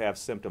think you have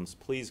symptoms,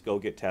 please go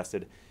get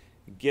tested.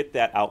 Get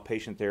that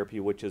outpatient therapy,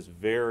 which is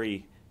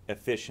very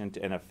efficient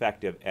and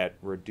effective at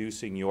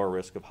reducing your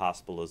risk of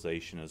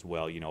hospitalization as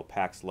well. You know,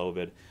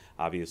 Paxlovid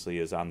obviously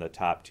is on the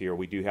top tier.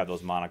 We do have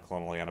those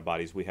monoclonal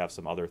antibodies. We have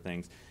some other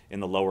things in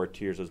the lower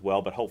tiers as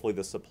well, but hopefully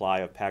the supply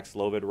of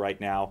Paxlovid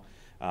right now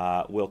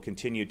will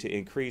continue to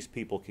increase.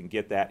 People can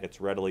get that. It's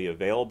readily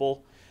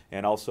available.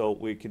 And also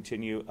we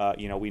continue,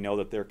 we know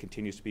that there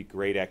continues to be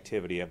great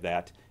activity of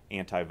that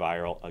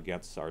antiviral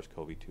against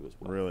SARS-CoV-2 as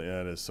well. Really,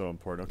 that is so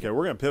important. Okay,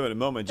 we're going to pivot in a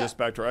moment just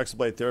back to our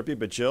Exablate therapy,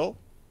 but Jill?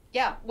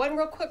 Yeah, one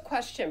real quick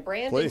question.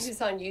 Brandon, Please.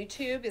 who's on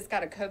YouTube, has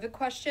got a COVID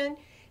question.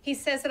 He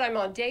says that I'm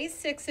on day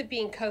 6 of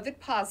being COVID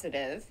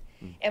positive,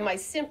 and my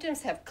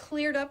symptoms have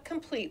cleared up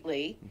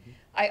completely.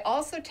 I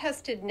also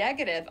tested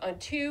negative on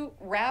 2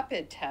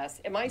 rapid tests.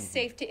 Am I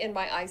safe to end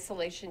my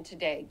isolation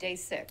today, day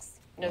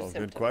 6? No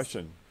symptoms. Good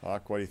question.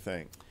 Hawk, what do you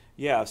think?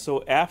 Yeah,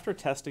 so after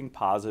testing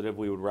positive,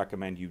 we would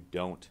recommend you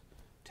don't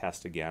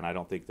test again. I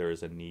don't think there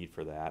is a need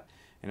for that.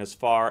 And as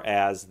far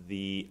as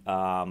the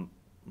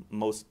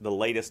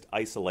latest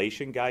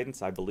isolation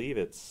guidance, I believe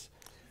it's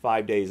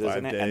 5 days,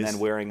 isn't it? And then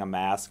wearing a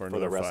mask for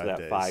the rest of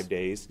that 5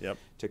 days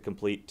to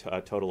complete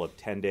a total of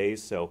 10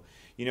 days. So,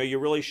 you know, you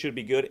really should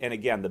be good. And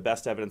again, the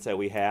best evidence that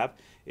we have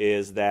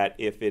is that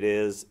if it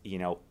is,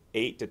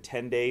 8 to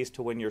 10 days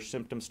to when your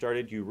symptoms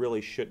started, you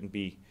really shouldn't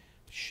be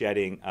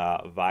shedding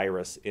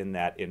virus in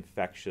that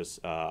infectious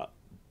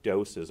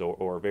doses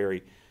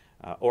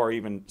or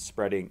even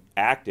spreading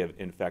active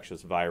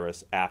infectious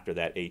virus after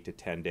that 8 to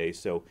 10 days.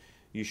 So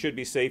you should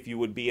be safe. You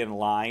would be in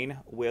line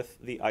with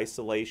the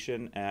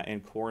isolation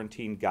and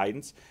quarantine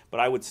guidance, but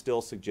I would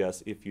still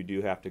suggest if you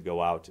do have to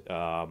go out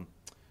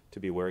to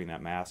be wearing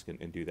that mask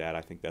and do that.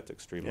 I think that's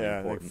extremely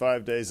important. Yeah, I think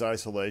 5 days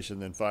isolation,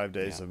 then 5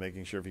 days of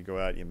making sure if you go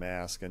out you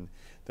mask, and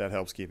that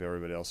helps keep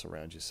everybody else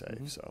around you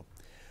safe. So.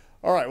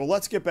 All right, well,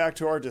 let's get back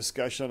to our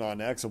discussion on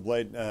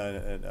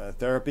Exablate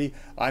therapy.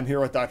 I'm here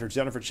with Dr.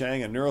 Jennifer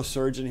Cheng, a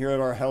neurosurgeon here at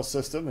our health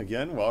system.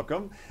 Again,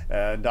 welcome.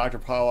 And Dr.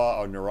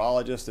 Pahwa, a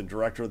neurologist and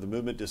director of the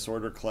Movement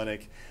Disorder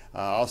Clinic.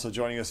 Also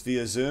joining us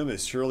via Zoom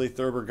is Shirley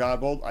Thurber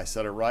Godbold, I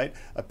said it right,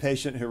 a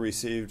patient who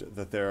received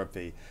the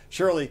therapy.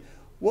 Shirley,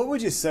 what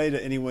would you say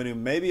to anyone who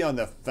may be on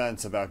the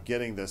fence about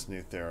getting this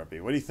new therapy?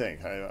 What do you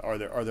think? Are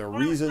there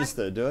reasons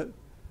to do it?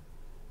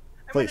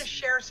 I want to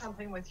share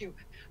something with you.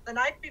 The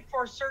night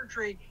before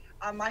surgery,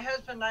 my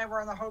husband and I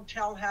were in the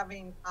hotel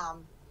having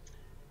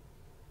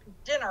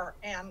dinner,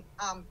 and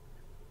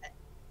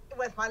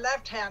with my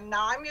left hand.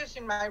 Now I'm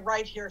using my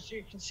right here, so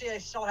you can see I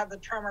still have the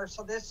tremor.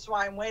 So this is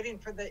why I'm waiting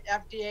for the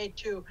FDA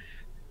to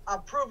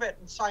approve it,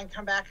 and so I can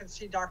come back and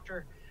see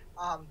Dr.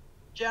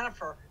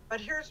 Jennifer.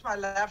 But here's my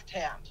left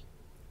hand.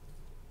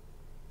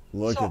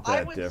 Look at that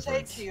I would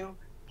difference. say to you,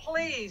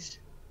 please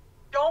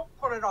don't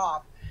put it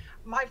off.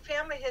 My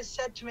family has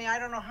said to me, I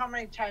don't know how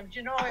many times,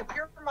 if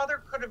your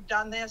mother could have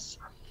done this,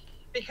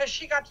 because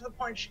she got to the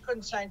point she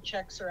couldn't sign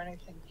checks or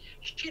anything,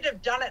 she'd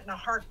have done it in a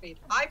heartbeat.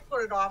 I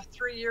put it off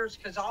 3 years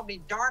because I'll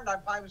be darned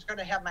if I was going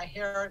to have my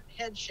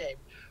head shaved.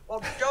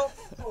 Well, don't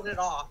put it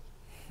off.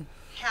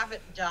 Have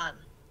it done.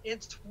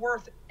 It's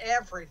worth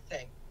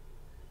everything.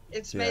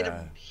 It's made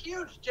a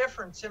huge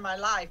difference in my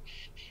life.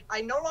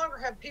 I no longer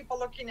have people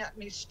looking at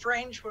me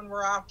strange when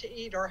we're out to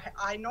eat, or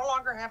I no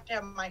longer have to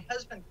have my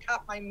husband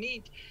cut my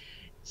meat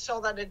so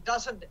that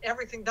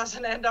everything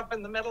doesn't end up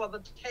in the middle of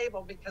the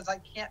table because I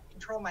can't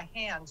control my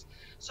hands.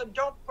 So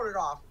don't put it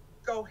off.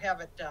 Go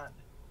have it done.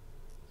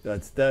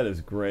 That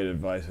is great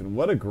advice, and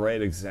what a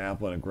great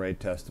example and a great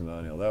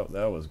testimonial.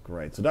 That was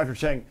great. So Dr.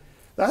 Cheng,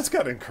 that's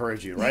got to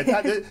encourage you, right?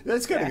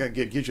 That's got to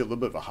get you a little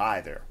bit of a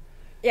high there.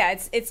 Yeah,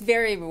 it's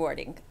very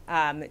rewarding.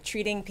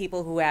 Treating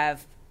people who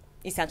have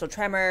essential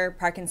tremor,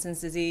 Parkinson's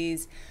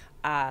disease,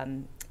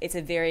 it's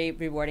a very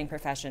rewarding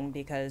profession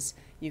because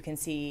you can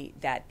see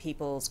that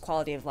people's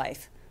quality of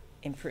life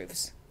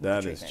improves.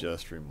 That is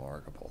just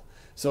remarkable.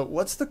 So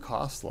what's the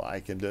cost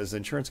like, and does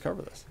insurance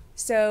cover this?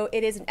 So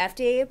it is an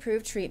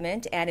FDA-approved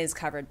treatment and is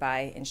covered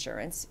by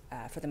insurance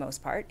for the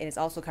most part. It is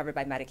also covered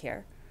by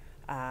Medicare.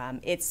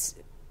 It's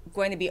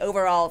going to be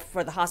overall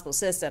for the hospital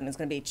system, it's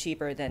going to be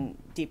cheaper than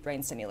deep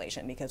brain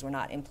stimulation because we're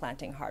not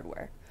implanting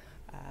hardware.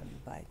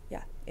 But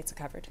yeah, it's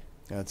covered.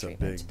 That's a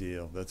big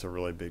deal. That's a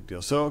really big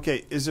deal. So,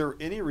 okay, is there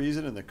any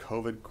reason in the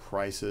COVID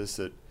crisis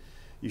that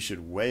you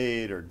should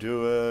wait or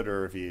do it,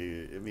 or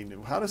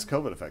how does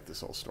COVID affect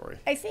this whole story?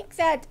 I think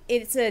that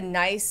it's a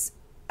nice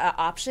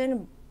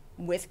option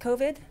with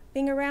COVID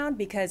being around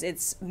because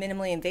it's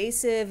minimally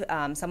invasive.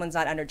 Someone's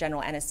not under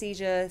general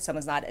anesthesia.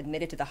 Someone's not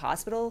admitted to the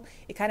hospital.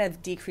 It kind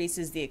of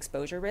decreases the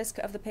exposure risk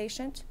of the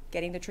patient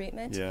getting the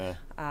treatment. Yeah.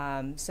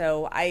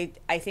 So I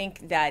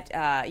think that,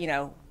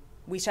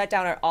 we shut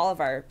down all of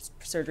our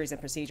surgeries and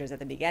procedures at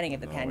the beginning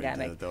of the pandemic.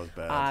 We did. That was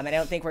bad. I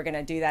don't think we're going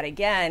to do that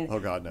again. Oh,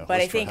 God, no. But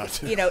Let's I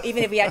think,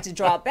 even if we had to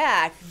draw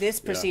back, this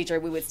procedure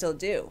we would still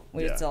do.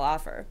 We would still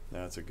offer.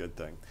 That's a good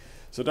thing.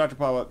 So, Dr.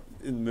 Pahwa,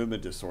 in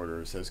movement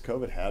disorders, has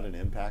COVID had an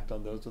impact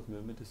on those with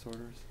movement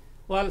disorders?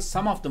 Well,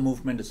 some of the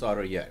movement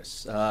disorder,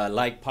 yes.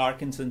 Like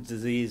Parkinson's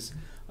disease,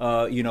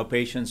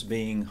 patients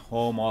being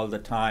home all the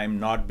time,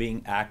 not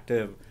being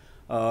active,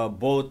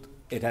 both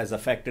it has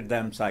affected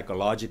them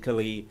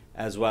psychologically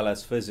as well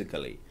as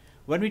physically.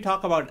 When we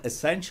talk about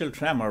essential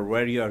tremor,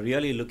 where you're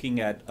really looking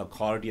at a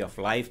quality of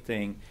life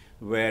thing,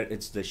 where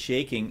it's the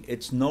shaking,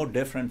 it's no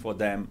different for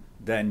them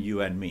than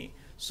you and me.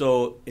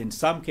 So in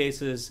some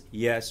cases,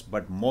 yes,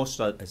 but most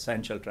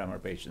essential tremor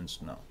patients,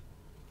 no.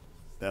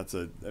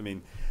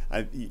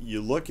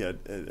 You look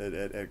at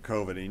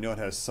COVID and it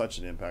has such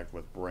an impact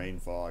with brain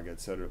fog, et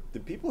cetera.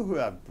 The people who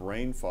have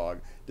brain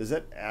fog, does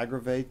that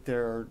aggravate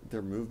their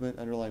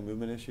underlying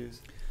movement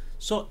issues?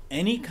 So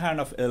any kind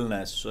of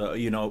illness,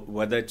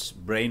 whether it's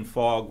brain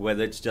fog,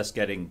 whether it's just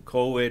getting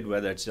COVID,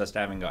 whether it's just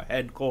having a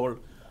head cold,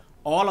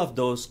 all of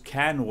those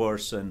can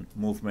worsen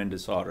movement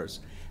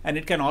disorders. And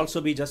it can also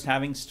be just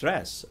having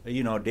stress.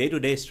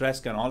 Day-to-day stress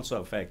can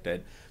also affect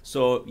it.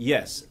 So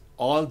yes,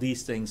 all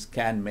these things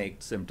can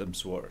make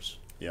symptoms worse.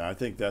 Yeah, I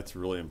think that's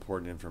really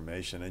important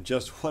information. And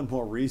just one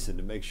more reason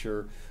to make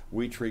sure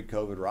we treat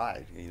COVID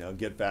right.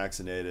 Get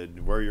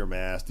vaccinated, wear your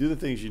mask, do the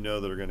things that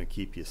are going to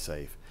keep you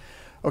safe.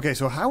 Okay,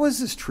 so how is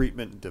this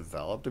treatment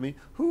developed?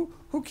 Who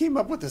came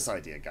up with this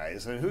idea,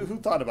 guys? Who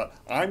thought about,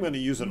 I'm going to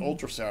use an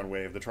ultrasound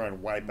wave to try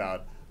and wipe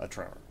out a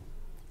tremor?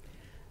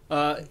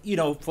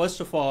 First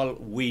of all,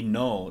 we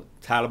know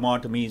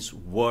thalamotomies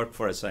work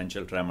for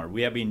essential tremor.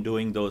 We have been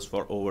doing those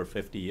for over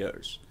 50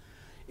 years.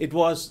 It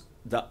was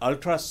the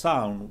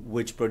ultrasound,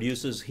 which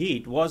produces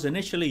heat, was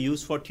initially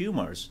used for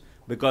tumors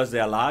because they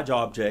are large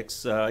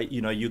objects.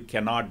 You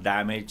cannot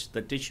damage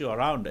the tissue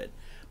around it.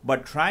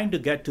 But trying to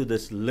get to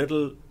this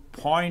little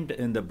point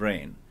in the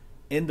brain,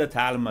 in the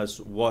thalamus,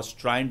 was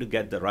trying to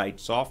get the right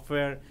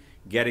software,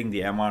 getting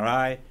the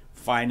MRI,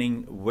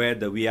 finding where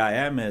the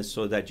VIM is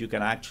so that you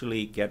can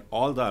actually get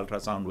all the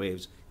ultrasound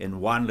waves in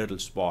one little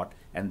spot,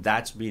 and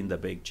that's been the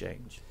big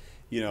change.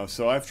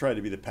 So I've tried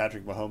to be the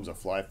Patrick Mahomes of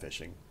fly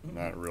fishing.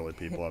 Not really,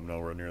 people. I'm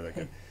nowhere near that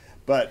good.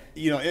 But,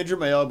 injured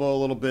my elbow a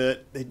little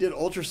bit. They did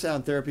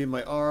ultrasound therapy in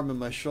my arm and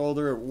my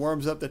shoulder. It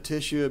warms up the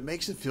tissue. It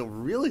makes it feel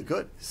really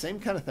good. Same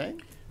kind of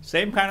thing?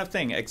 Same kind of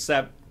thing,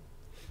 except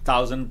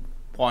 1,000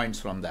 points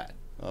from that.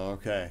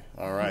 Okay.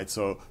 All right.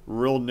 So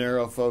real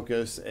narrow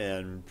focus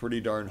and pretty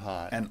darn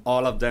hot. And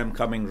all of them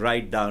coming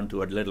right down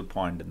to a little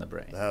point in the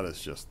brain. That's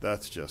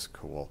just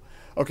cool.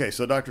 Okay.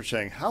 So Dr.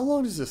 Cheng, how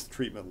long does this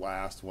treatment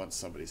last once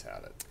somebody's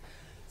had it?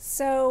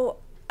 So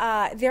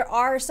there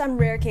are some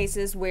rare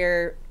cases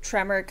where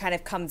tremor kind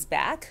of comes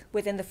back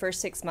within the first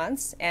 6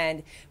 months.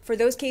 And for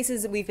those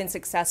cases, we've been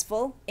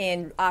successful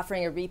in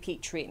offering a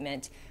repeat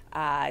treatment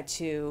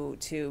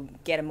to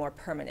get a more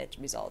permanent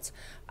result.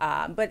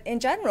 But in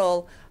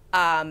general,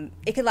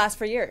 it could last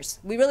for years.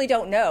 We really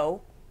don't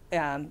know.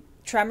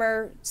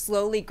 Tremor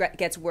slowly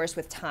gets worse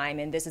with time,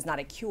 and this is not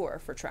a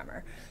cure for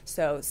tremor.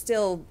 So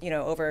still,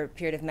 over a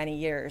period of many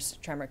years,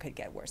 tremor could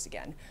get worse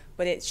again.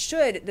 But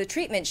the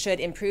treatment should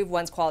improve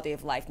one's quality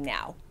of life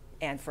now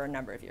and for a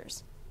number of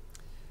years.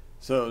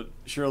 So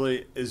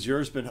Shirley,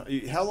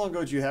 how long ago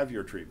did you have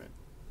your treatment?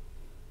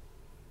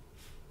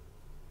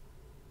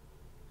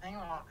 Hang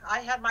on. I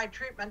had my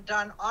treatment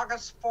done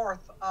August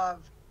 4th of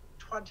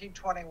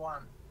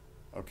 2021.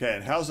 Okay,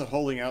 and how's it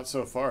holding out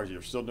so far?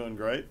 You're still doing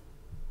great?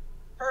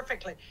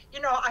 Perfectly.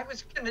 I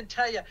was going to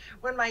tell you,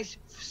 when my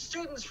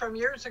students from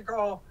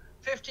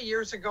 50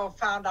 years ago,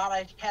 found out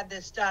I had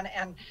this done,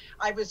 and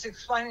I was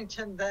explaining to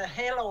them the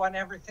halo and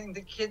everything,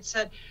 the kids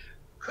said,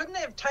 couldn't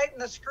they have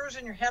tightened the screws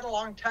in your head a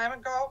long time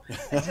ago?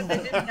 I said they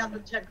didn't have the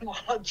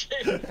technology.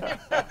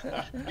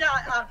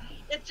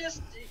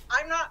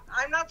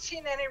 I'm not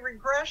seeing any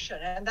regression,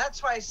 and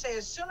that's why I say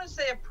as soon as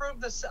they approve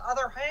this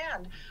other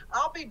hand,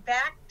 I'll be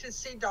back to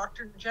see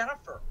Dr.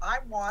 Jennifer. I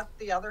want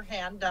the other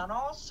hand done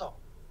also.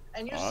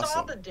 And you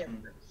saw the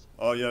difference.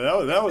 Oh yeah,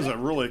 that was a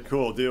really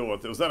cool deal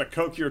with it. Was that a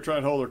Coke you were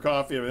trying to hold her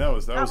coffee? That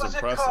was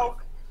impressive. A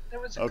Coke. It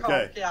was a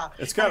Coke, yeah.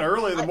 It's kind of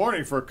early in the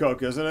morning for a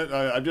Coke, isn't it?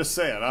 I'm just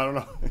saying. I don't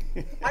know.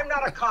 I'm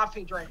not a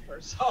coffee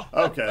drinker, so.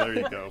 Okay, there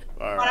you go.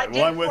 All right.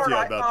 Well, I'm with you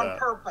about that. On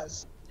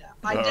purpose. Yeah,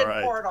 I did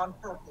pour it on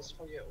purpose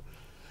for you.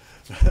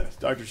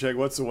 Dr. Cheng,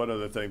 what's the one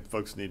other thing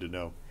folks need to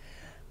know?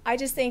 I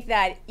just think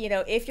that,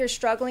 if you're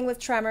struggling with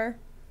tremor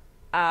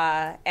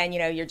and,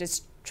 you're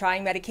just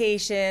trying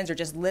medications or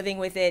just living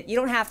with it, you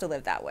don't have to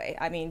live that way.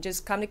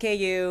 Just come to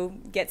KU,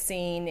 get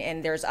seen,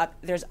 and there's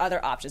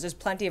other options. There's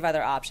plenty of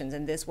other options,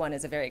 and this one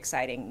is a very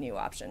exciting new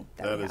option.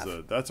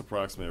 That's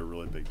approximately a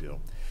really big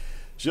deal.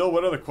 Jill,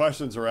 what other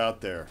questions are out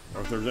there?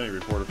 Or if there's any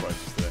reporter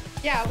questions today?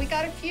 Yeah, we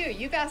got a few.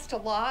 You've asked a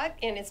lot,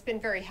 and it's been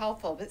very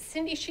helpful. But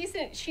Cindy,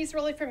 she's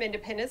really from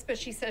Independence, but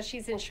she says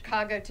she's in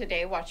Chicago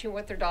today watching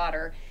with her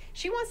daughter.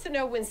 She wants to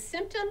know, when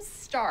symptoms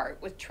start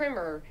with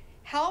tremor,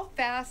 how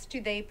fast do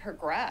they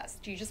progress?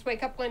 Do you just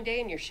wake up one day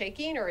and you're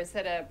shaking, or is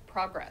it a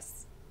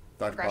progress?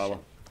 Dr. Pahwa.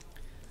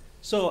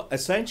 So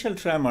essential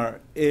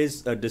tremor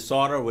is a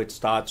disorder which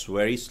starts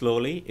very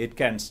slowly. It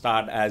can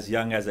start as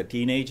young as a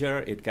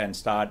teenager. It can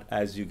start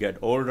as you get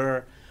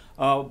older.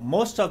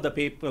 Most of the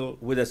people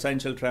with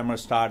essential tremor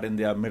start in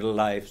their middle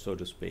life, so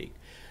to speak.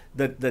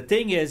 The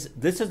thing is,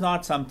 this is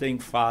not something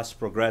fast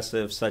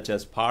progressive such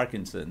as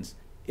Parkinson's.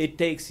 It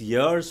takes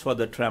years for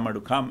the tremor to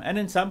come, and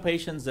in some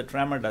patients the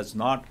tremor does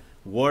not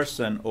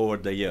worsen over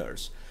the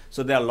years.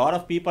 So there are a lot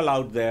of people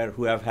out there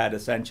who have had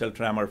essential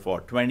tremor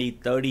for 20,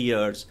 30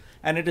 years,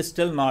 and it is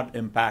still not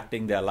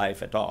impacting their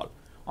life at all.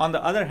 On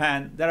the other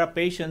hand, there are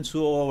patients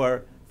who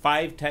over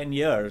 5, 10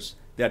 years,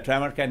 their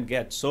tremor can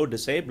get so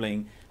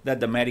disabling that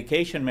the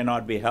medication may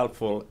not be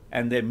helpful,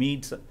 and they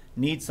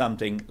need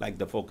something like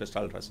the focused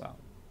ultrasound.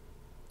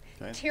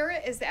 Okay. Tara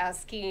is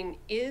asking,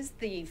 is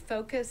the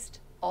focused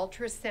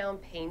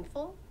ultrasound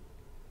painful?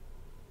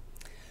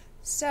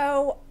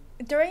 So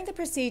during the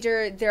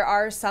procedure, there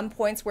are some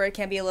points where it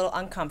can be a little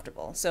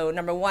uncomfortable. So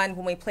number one,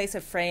 when we place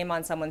a frame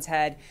on someone's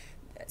head,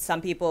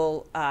 some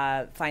people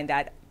find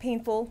that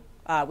painful.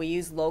 We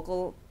use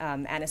local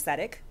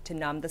anesthetic to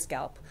numb the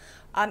scalp.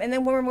 And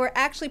then when we're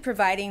actually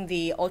providing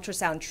the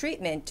ultrasound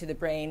treatment to the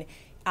brain,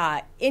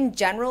 in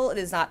general, it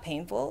is not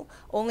painful.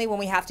 Only when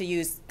we have to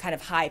use kind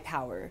of high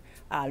power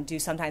do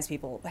sometimes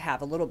people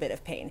have a little bit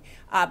of pain.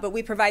 But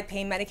we provide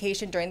pain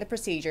medication during the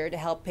procedure to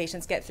help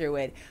patients get through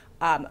it.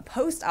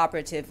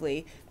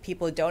 Post-operatively,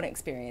 people don't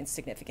experience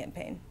significant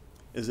pain.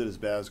 Is it as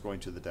bad as going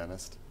to the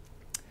dentist?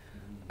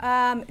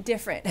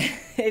 Different.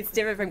 It's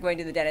different from going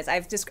to the dentist.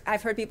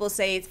 I've heard people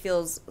say it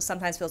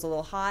sometimes feels a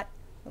little hot,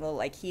 a little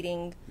like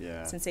heating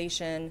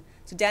sensation.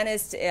 So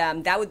dentist,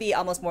 that would be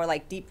almost more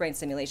like deep brain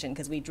stimulation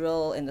because we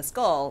drill in the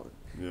skull.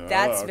 Yeah.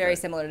 That's very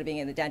similar to being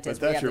in the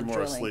dentist. But that's you're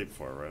more asleep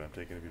for, right? I'm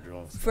taking if you're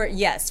drilling.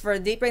 For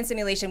deep brain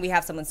stimulation, we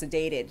have someone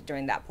sedated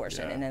during that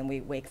portion, and then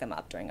we wake them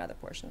up during other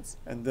portions.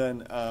 And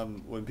then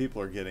when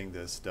people are getting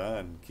this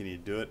done, can you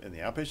do it in the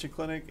outpatient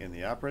clinic, in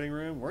the operating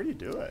room? Where do you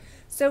do it?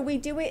 So we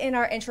do it in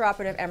our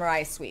intraoperative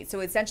MRI suite.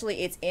 So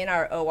essentially, it's in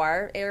our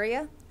OR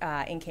area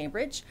in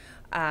Cambridge.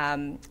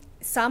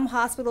 Some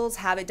hospitals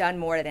have it done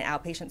more at an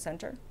outpatient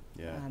center,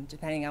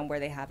 depending on where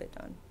they have it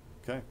done.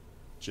 Okay.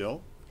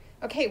 Jill?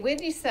 Okay,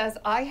 Wendy says,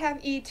 I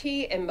have ET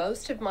and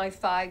most of my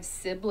 5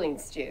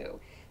 siblings do.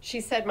 She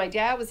said, my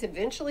dad was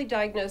eventually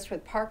diagnosed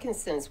with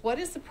Parkinson's. What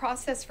is the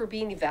process for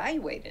being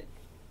evaluated?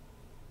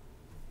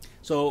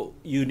 So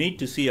you need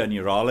to see a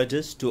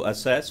neurologist to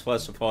assess,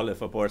 first of all,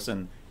 if a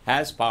person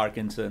has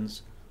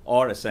Parkinson's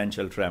or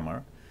essential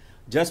tremor.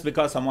 Just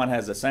because someone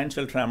has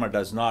essential tremor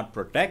does not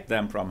protect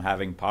them from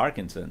having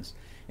Parkinson's.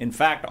 In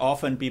fact,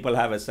 often people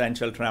have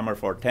essential tremor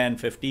for 10,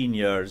 15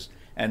 years,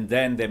 and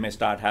then they may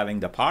start having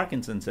the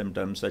Parkinson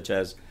symptoms such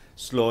as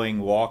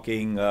slowing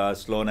walking,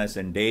 slowness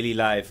in daily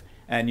life,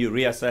 and you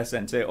reassess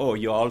and say, oh,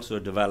 you're also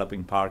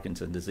developing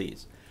Parkinson's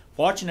disease.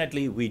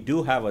 Fortunately, we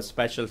do have a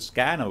special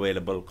scan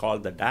available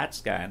called the DAT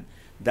scan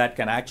that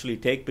can actually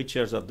take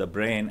pictures of the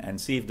brain and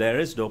see if there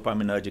is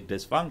dopaminergic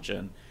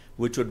dysfunction,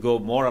 which would go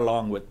more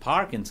along with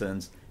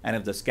Parkinson's, and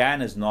if the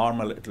scan is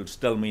normal, it will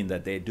still mean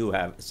that they do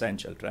have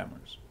essential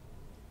tremors.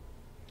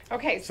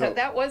 Okay, so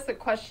that was the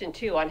question,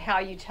 too, on how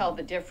you tell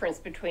the difference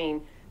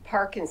between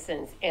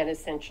Parkinson's and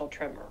essential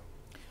tremor.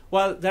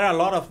 Well, there are a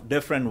lot of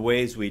different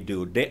ways we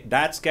do.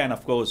 DAT scan,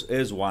 of course,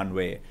 is one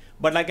way.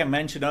 But like I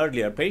mentioned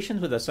earlier,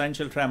 patients with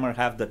essential tremor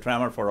have the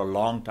tremor for a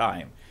long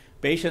time.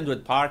 Patients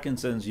with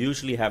Parkinson's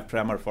usually have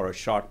tremor for a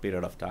short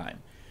period of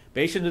time.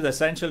 Patients with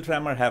essential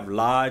tremor have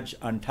large,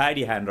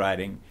 untidy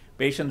handwriting.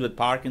 Patients with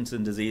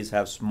Parkinson's disease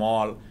have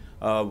small,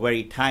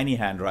 very tiny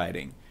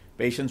handwriting.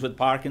 Patients with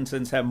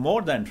Parkinson's have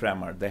more than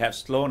tremor. They have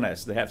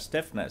slowness, they have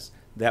stiffness,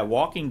 they have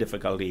walking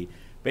difficulty.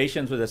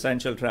 Patients with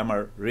essential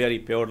tremor really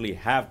purely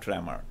have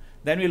tremor.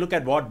 Then we look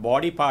at what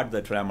body part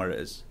the tremor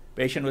is.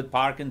 Patients with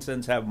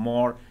Parkinson's have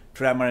more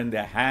tremor in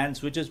their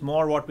hands, which is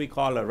more what we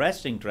call a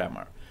resting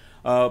tremor.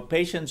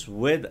 Patients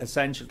with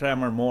essential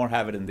tremor more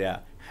have it in their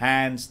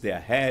hands,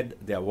 their head,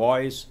 their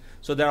voice.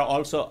 So there are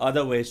also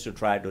other ways to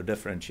try to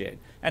differentiate.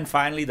 And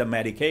finally, the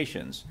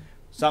medications.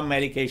 Some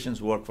medications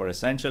work for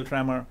essential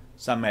tremor,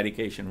 some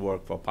medication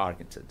work for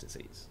Parkinson's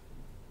disease.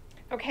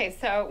 Okay,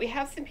 so we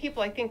have some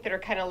people, I think, that are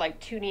kind of like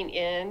tuning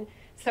in.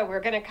 So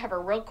we're going to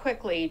cover real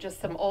quickly just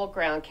some old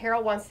ground.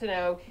 Carol wants to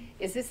know,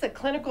 is this a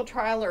clinical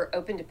trial or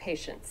open to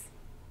patients?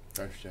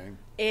 Dr. Cheng.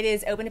 It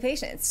is open to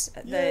patients.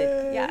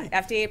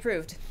 FDA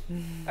approved.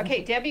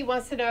 Okay, Debbie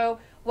wants to know,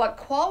 what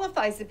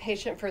qualifies a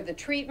patient for the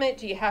treatment?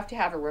 Do you have to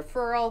have a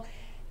referral?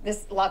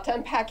 This a lot to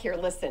unpack here.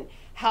 Listen,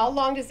 how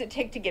long does it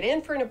take to get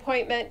in for an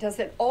appointment? Does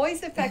it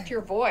always affect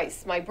your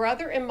voice? My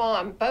brother and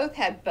mom both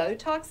had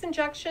Botox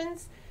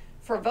injections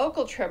for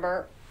vocal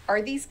tremor.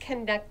 Are these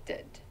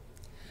connected?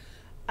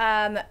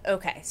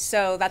 Okay,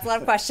 so that's a lot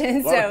of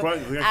questions. A lot of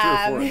questions. We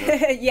got 3 or 4 in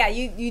there. Yeah,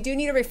 you do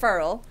need a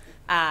referral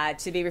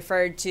to be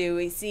referred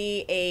to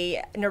see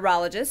a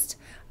neurologist,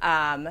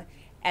 and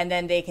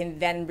then they can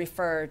then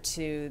refer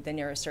to the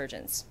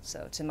neurosurgeons,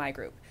 so to my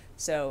group.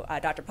 So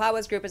Dr.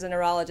 Pahwa's group is a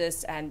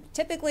neurologist, and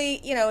typically,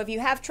 if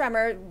you have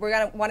tremor, we're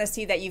going to want to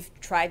see that you've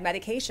tried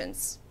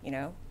medications,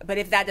 But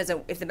if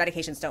if the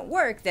medications don't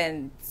work,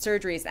 then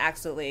surgery is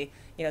absolutely,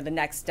 the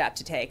next step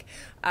to take.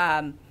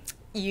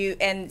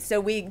 And so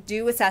we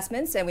do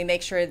assessments, and we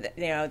make sure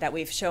that that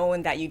we've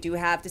shown that you do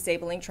have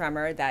disabling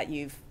tremor, that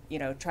you've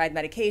tried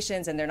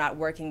medications and they're not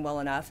working well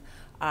enough.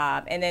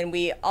 And then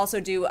we also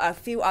do a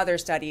few other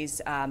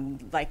studies,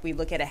 like we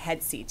look at a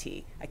head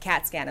CT, a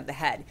CAT scan of the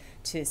head,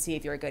 to see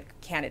if you're a good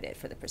candidate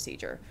for the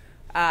procedure.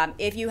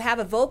 If you have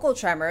a vocal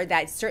tremor,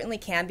 that certainly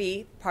can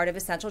be part of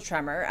essential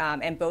tremor,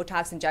 and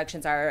Botox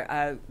injections are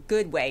a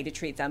good way to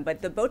treat them,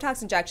 but the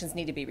Botox injections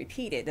need to be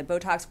repeated. The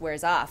Botox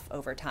wears off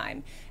over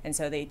time, and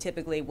so they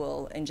typically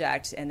will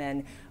inject, and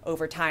then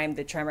over time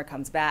the tremor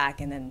comes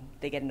back, and then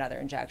they get another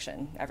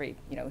injection every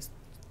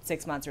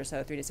 6 months or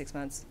so, 3 to 6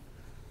 months.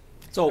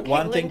 So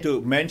one thing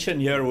to mention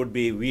here would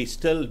be we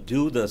still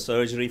do the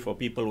surgery for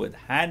people with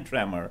hand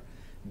tremor.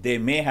 They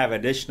may have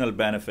additional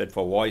benefit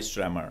for voice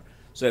tremor.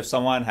 So if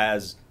someone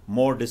has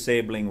more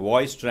disabling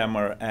voice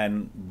tremor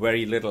and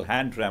very little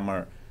hand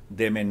tremor,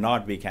 they may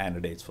not be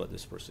candidates for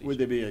this procedure. Would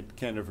they be a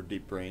candidate for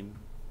deep brain?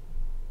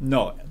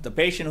 No. The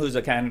patient who is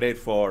a candidate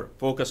for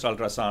focused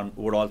ultrasound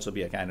would also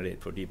be a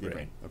candidate for deep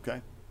brain.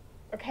 Okay.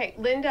 Okay,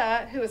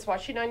 Linda, who is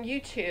watching on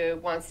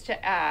YouTube, wants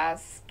to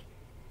ask,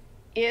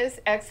 is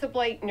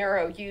Exablate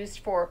Neuro used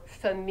for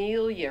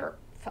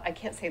I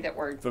can't say that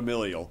word.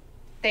 Familial.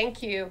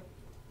 Thank you.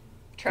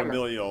 Tremor.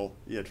 Familial,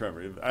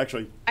 tremor.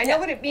 Actually, I know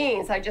what it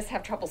means. I just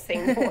have trouble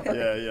saying the word.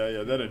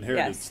 Yeah. That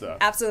inherited stuff.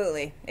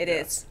 Absolutely, it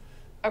is.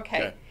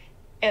 Okay.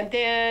 And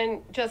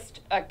then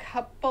just a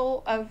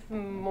couple of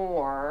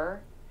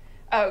more.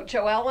 Oh,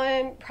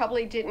 Joellen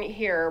probably didn't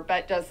hear,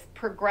 but does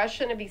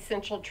progression of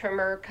essential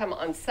tremor come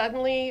on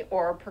suddenly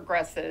or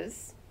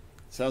progresses?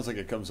 Sounds like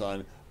it comes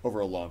on over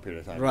a long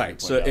period of time.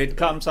 Right. So it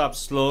comes up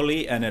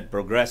slowly and it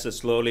progresses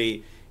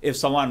slowly. If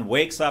someone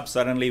wakes up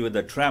suddenly with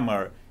a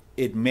tremor,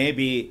 it may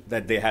be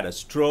that they had a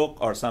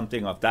stroke or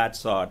something of that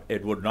sort.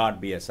 It would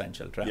not be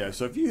essential tremor. Yeah,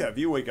 so if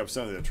you wake up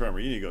suddenly with a tremor,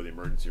 you need to go to the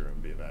emergency room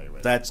and be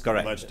evaluated. That's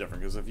correct. Much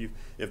different, because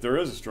if there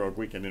is a stroke,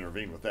 we can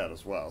intervene with that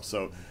as well.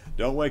 So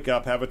don't wake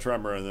up, have a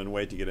tremor, and then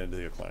wait to get into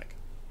the clinic.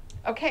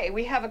 Okay,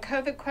 we have a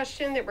COVID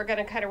question that we're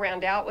going to kind of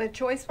round out with.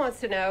 Joyce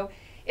wants to know,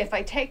 if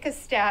I take a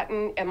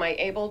statin, am I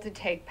able to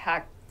take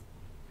Paxlovid?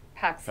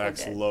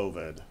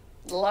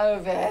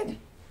 Lovid.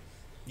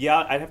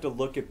 Yeah, I'd have to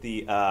look at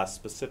the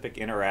specific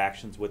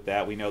interactions with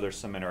that. We know there's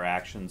some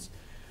interactions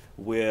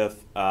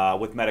with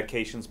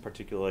medications,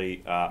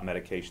 particularly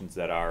medications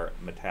that are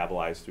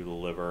metabolized through the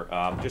liver.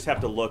 Just have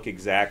to look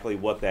exactly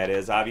what that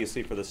is.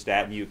 Obviously, for the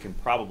statin, you can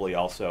probably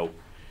also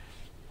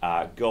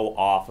go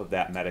off of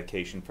that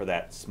medication for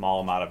that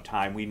small amount of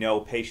time. We know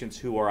patients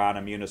who are on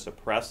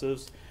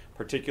immunosuppressives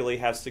particularly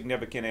have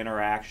significant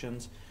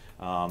interactions.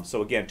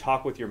 So again,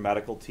 talk with your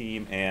medical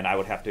team, and I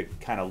would have to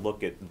kind of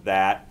look at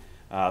that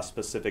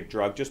specific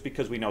drug, just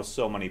because we know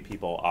so many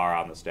people are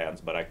on the statins,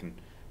 but I can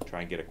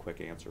try and get a quick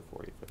answer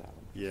for you for that one.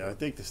 Yeah, I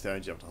think the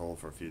statins you have to hold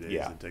for a few days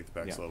and take the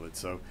Paxlovid.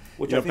 So,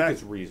 which I think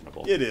is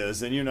reasonable. It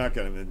is, and you're not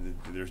going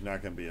to. There's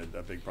not going to be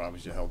a big problem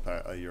if you held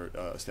your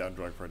statin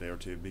drug for a day or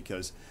two,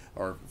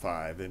 or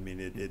 5. I mean,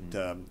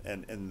 the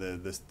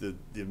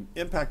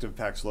impact of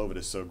Paxlovid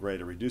is so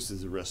great; it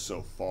reduces the risk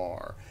so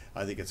far.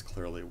 I think it's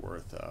clearly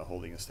worth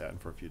holding a statin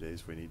for a few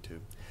days if we need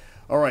to.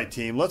 All right,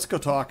 team, let's go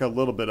talk a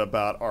little bit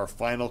about our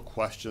final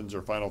questions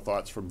or final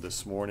thoughts from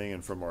this morning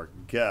and from our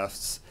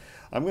guests.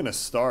 I'm going to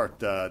start,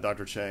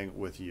 Dr. Cheng,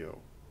 with you.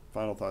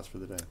 Final thoughts for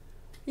the day.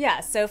 Yeah,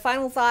 so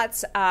final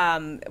thoughts.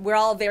 We're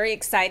all very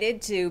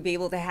excited to be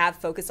able to have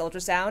focused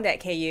ultrasound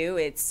at KU.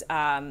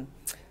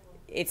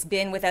 It's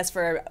been with us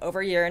for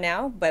over a year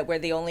now, but we're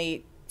the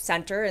only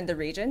center in the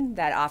region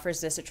that offers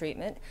this a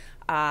treatment.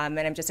 And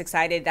I'm just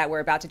excited that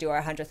we're about to do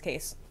our 100th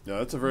case. No,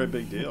 that's a very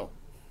big deal.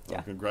 Well,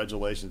 yeah.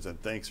 Congratulations,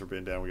 and thanks for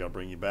being down. We got to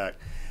bring you back.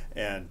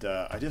 And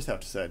I just have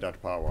to say, Dr.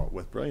 Pahwa,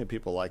 with brilliant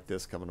people like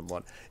this coming to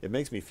one, it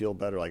makes me feel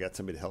better. I got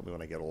somebody to help me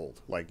when I get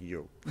old, like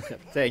you.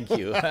 Thank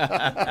you.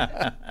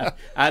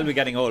 I'll be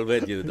getting old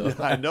with you, though.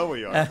 I know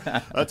we are.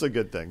 That's a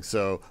good thing.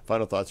 So,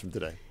 final thoughts from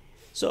today.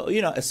 So,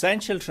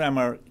 essential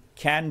tremor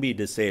can be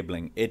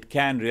disabling. It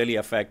can really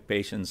affect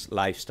patients'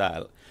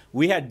 lifestyle.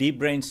 We had deep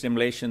brain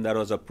stimulation that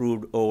was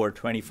approved over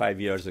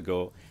 25 years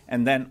ago.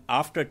 And then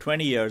after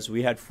 20 years,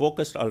 we had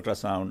focused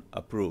ultrasound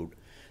approved.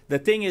 The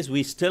thing is,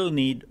 we still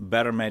need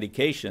better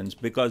medications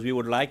because we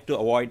would like to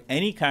avoid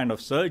any kind of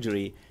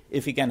surgery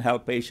if we can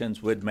help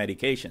patients with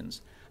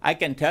medications. I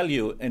can tell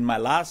you, in my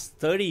last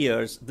 30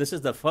 years, this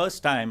is the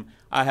first time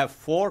I have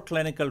 4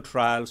 clinical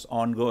trials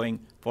ongoing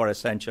for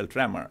essential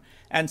tremor,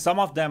 and some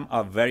of them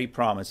are very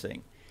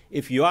promising.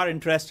 If you are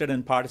interested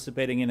in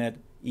participating in it,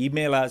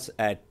 email us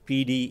at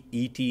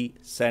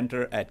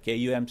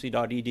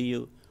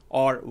pdetcenter@kumc.edu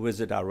or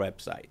visit our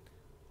website.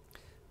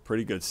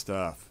 Pretty good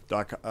stuff.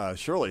 Doc,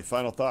 Shirley,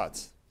 final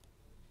thoughts?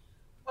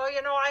 Well,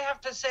 I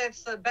have to say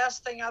it's the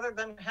best thing other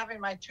than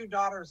having my 2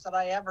 daughters that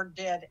I ever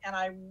did. And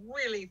I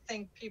really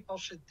think people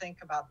should think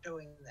about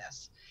doing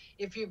this.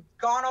 If you've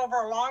gone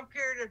over a long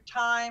period of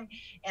time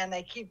and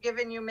they keep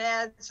giving you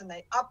meds and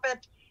they up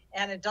it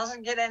and it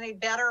doesn't get any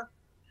better,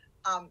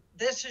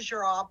 this is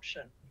your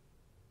option.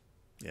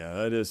 Yeah,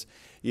 that is.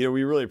 We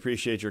really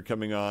appreciate your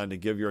coming on to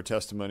give your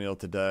testimonial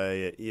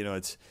today.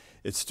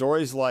 It's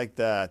stories like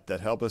that that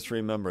help us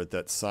remember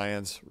that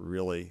science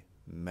really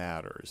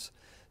matters.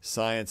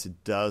 Science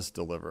does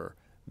deliver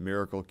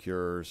miracle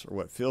cures, or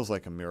what feels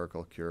like a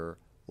miracle cure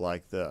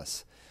like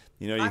this.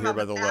 I'm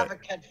an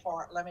advocate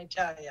for it, let me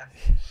tell you.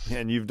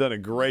 And you've done a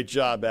great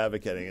job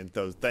advocating, and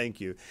so thank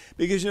you.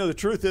 Because, the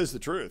truth is the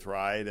truth,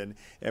 right? And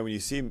when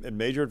you see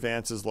major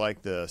advances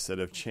like this that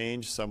have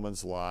changed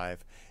someone's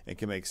life and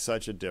can make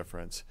such a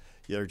difference,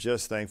 you're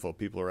just thankful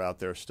people are out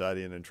there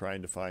studying and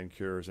trying to find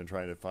cures and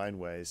trying to find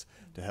ways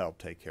to help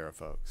take care of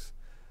folks.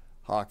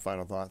 Hawk,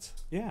 final thoughts?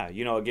 Yeah,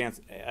 again,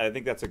 I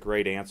think that's a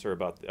great answer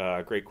about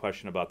great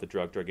question about the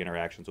drug-drug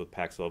interactions with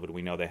Paxlovid.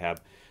 We know they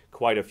have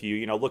quite a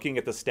few. Looking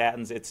at the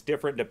statins, it's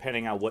different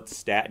depending on what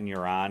statin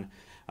you're on.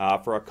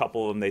 For a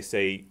couple of them, they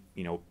say,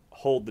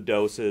 hold the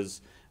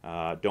doses.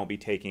 Don't be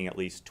taking at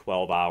least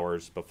 12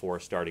 hours before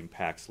starting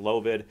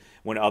Paxlovid.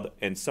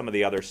 And some of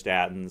the other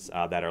statins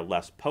that are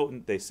less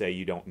potent, they say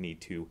you don't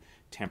need to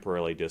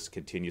temporarily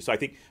discontinue. So I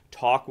think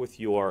talk with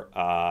your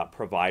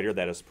provider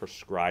that is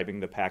prescribing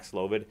the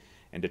Paxlovid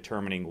and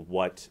determining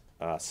what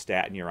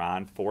statin you're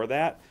on for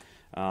that.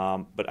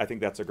 But I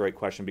think that's a great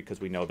question because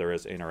we know there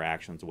is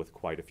interactions with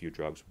quite a few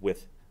drugs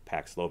with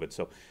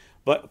Paxlovid.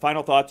 But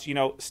final thoughts,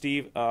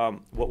 Steve,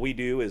 what we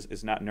do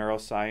is not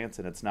neuroscience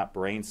and it's not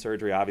brain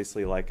surgery,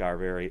 obviously, like our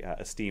very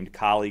esteemed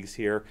colleagues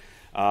here.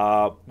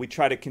 We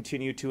try to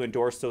continue to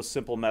endorse those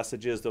simple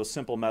messages. Those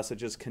simple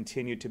messages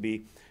continue to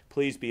be,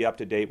 please be up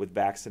to date with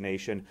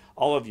vaccination,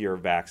 all of your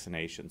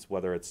vaccinations,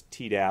 whether it's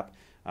Tdap,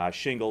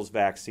 shingles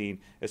vaccine,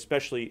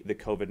 especially the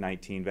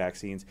COVID-19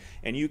 vaccines.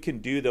 And you can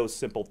do those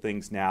simple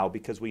things now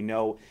because we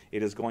know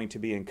it is going to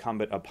be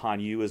incumbent upon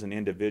you as an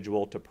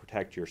individual to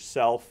protect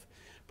yourself,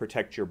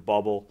 protect your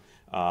bubble.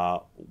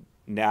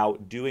 Now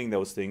doing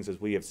those things,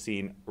 as we have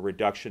seen a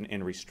reduction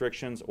in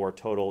restrictions or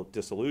total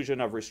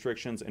dissolution of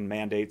restrictions and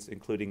mandates,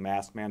 including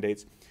mask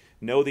mandates.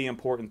 Know the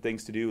important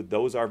things to do.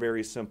 Those are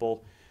very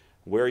simple.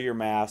 Wear your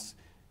mask,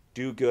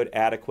 do good,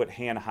 adequate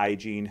hand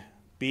hygiene,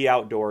 be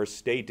outdoors,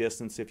 stay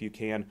distance if you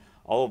can.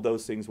 All of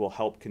those things will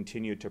help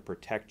continue to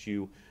protect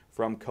you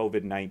from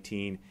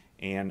COVID-19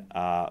 and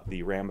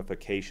the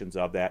ramifications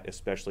of that,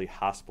 especially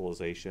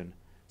hospitalization,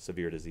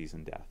 severe disease,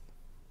 and death.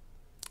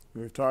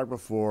 We've talked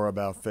before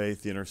about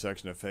faith, the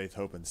intersection of faith,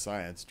 hope, and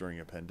science during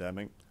a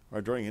pandemic or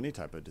during any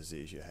type of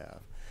disease you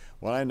have.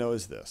 What I know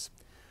is this: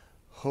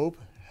 hope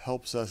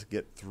helps us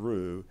get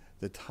through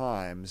the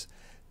times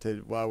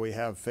while we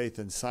have faith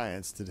in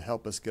science to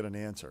help us get an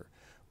answer.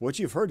 What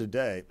you've heard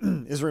today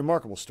is a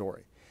remarkable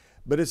story,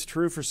 but it's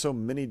true for so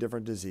many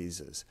different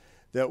diseases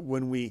that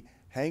when we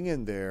hang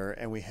in there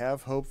and we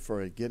have hope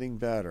for it getting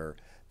better,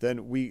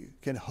 then we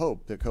can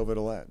hope that COVID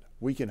will end.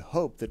 We can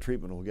hope that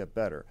treatment will get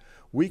better.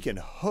 We can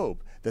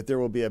hope that there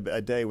will be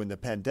a day when the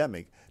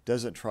pandemic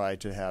doesn't try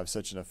to have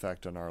such an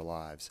effect on our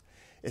lives.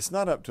 It's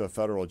not up to a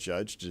federal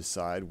judge to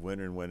decide when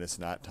and when it's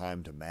not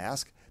time to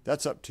mask.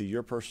 That's up to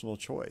your personal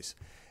choice.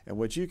 And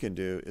what you can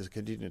do is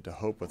continue to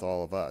hope with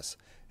all of us.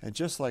 And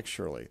just like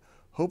Shirley,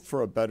 hope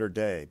for a better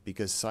day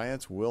because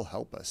science will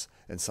help us,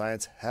 and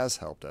science has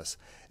helped us.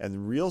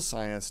 And real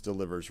science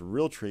delivers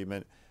real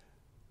treatment,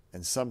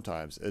 and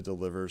sometimes it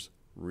delivers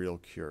real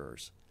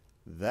cures.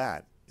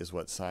 That is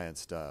what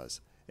science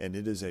does. And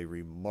it is a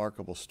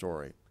remarkable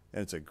story.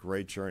 And it's a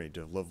great journey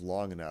to live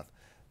long enough,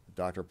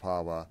 Dr.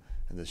 Pahwa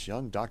and this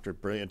young doctor,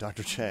 brilliant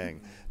Dr.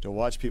 Cheng, to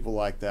watch people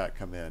like that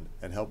come in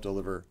and help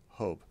deliver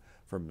hope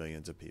for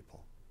millions of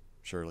people.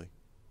 Shirley,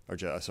 or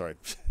sorry,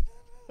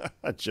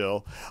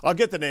 Jill. I'll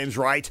get the names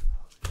right.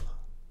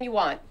 You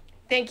want.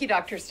 Thank you,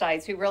 Dr.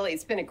 Stites.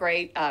 It's been a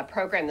great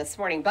program this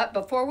morning. But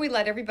before we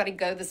let everybody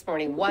go this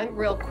morning, one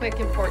real quick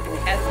important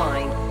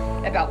headline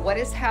about what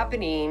is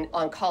happening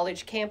on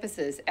college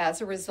campuses as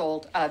a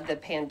result of the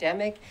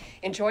pandemic.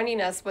 And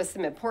joining us with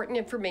some important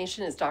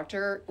information is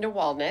Dr.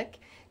 Nawalnik,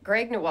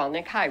 Greg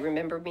Nawalnik. Hi,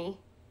 remember me?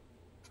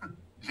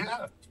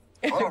 Yeah.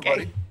 Hello, okay.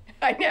 Buddy.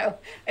 I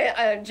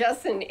know.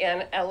 Justin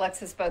and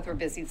Alexis both were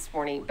busy this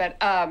morning. But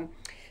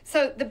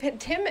so the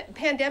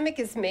pandemic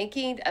is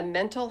making a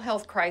mental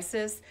health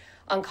crisis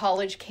on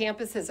college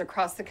campuses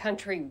across the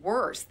country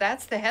worse.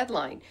 That's the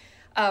headline.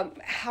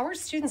 How are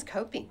students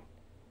coping?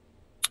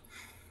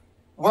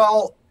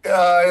 Well,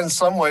 in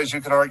some ways, you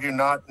could argue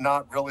not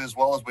really as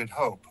well as we'd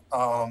hope.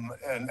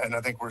 And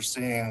I think we're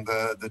seeing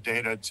the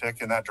data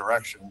tick in that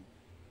direction.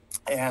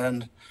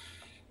 And,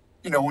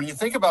 when you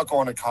think about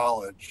going to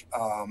college,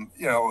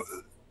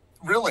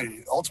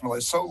 really, ultimately,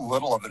 so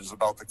little of it is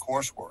about the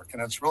coursework.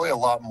 And it's really a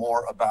lot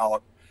more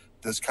about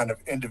this kind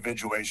of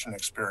individuation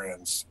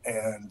experience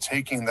and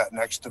taking that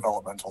next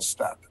developmental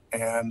step.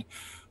 And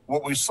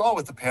what we saw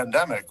with the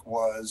pandemic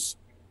was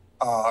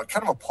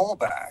kind of a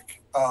pullback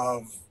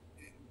of,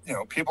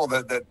 people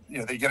that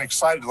they get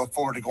excited to look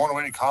forward to going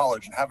away to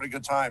college and having a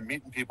good time,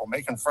 meeting people,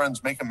 making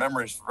friends, making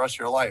memories for the rest of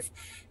your life.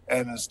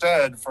 And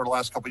instead, for the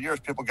last couple of years,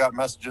 people got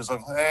messages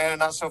of,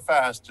 not so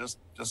fast, just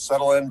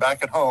settle in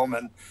back at home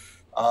and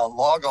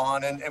log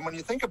on. And when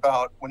you think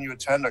about when you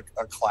attend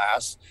a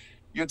class,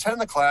 you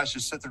attend the class, you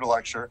sit through the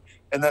lecture,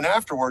 and then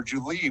afterwards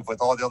you leave with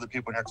all the other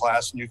people in your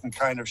class and you can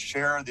kind of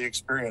share the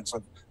experience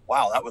of,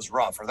 wow, that was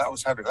rough, or that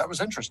was heavy, or that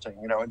was interesting,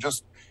 and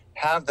just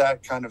have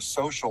that kind of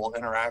social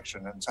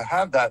interaction. And to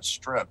have that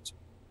stripped,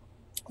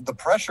 the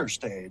pressure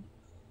stayed,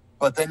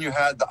 but then you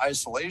had the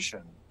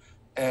isolation.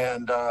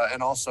 And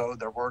also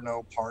there were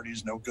no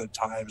parties, no good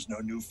times, no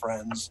new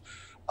friends,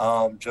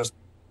 just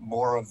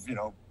more of,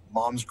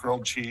 mom's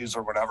grilled cheese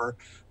or whatever,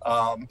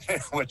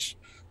 which,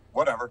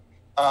 whatever.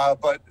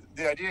 But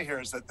the idea here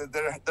is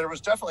that there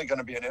was definitely going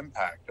to be an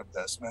impact of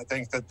this. And I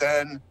think that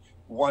then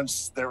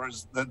once there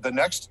was the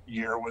next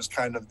year was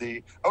kind of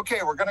okay,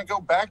 we're going to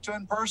go back to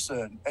in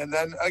person. And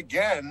then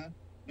again,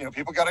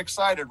 people got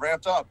excited,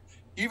 ramped up,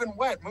 even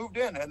moved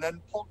in and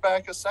then pulled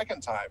back a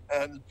second time.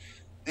 And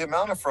the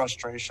amount of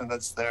frustration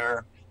that's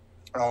there,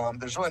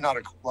 there's really not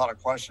a lot of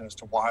question as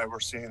to why we're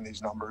seeing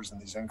these numbers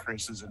and these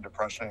increases in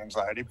depression and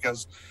anxiety,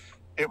 because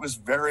it was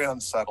very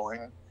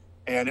unsettling.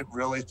 And it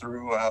really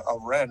threw a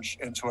wrench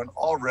into an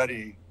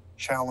already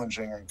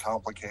challenging and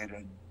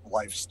complicated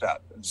life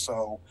step. And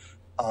so,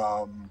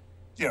 and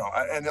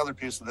the other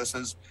piece of this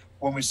is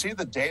when we see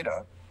the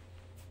data,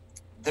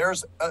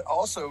 there's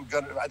also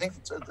I think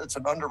it's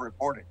an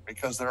underreporting,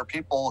 because there are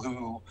people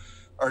who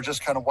are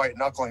just kind of white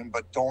knuckling,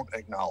 but don't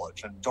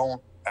acknowledge and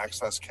don't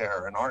access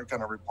care and aren't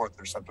going to report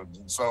their symptoms.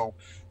 And so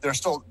they're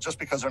still, just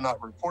because they're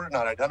not reported,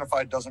 not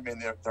identified, doesn't mean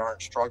they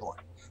aren't struggling.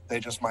 They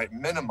just might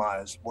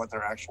minimize what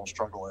their actual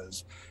struggle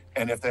is.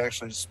 And if they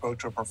actually spoke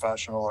to a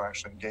professional or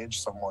actually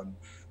engaged someone,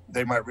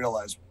 they might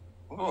realize,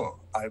 oh,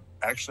 I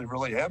actually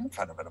really am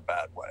kind of in a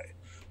bad way.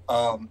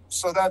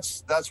 So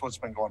that's what's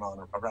been going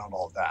on around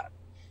all of that.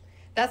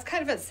 That's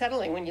kind of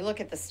unsettling when you look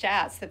at the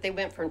stats, that they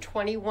went from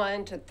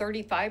 21 to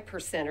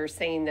 35% are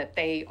saying that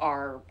they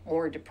are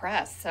more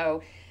depressed.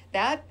 So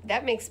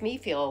that makes me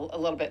feel a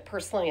little bit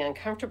personally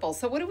uncomfortable.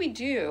 So what do we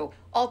do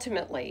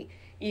ultimately?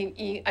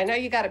 I know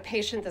you got a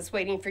patient that's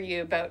waiting for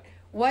you, but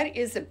what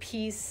is a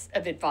piece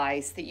of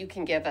advice that you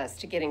can give us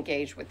to get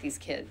engaged with these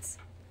kids?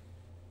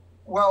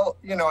 Well,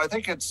 I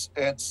think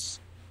it's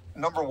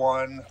number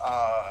one,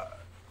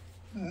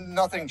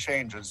 nothing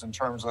changes in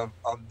terms of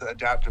the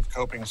adaptive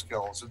coping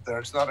skills.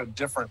 There's not a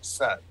different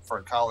set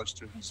for college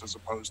students as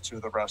opposed to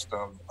the rest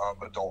of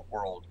adult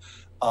world.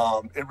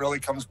 It really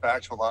comes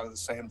back to a lot of the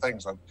same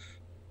things.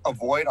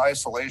 Avoid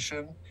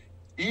isolation,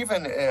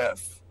 even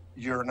if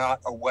you're not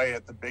away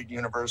at the big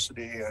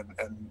university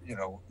and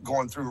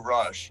going through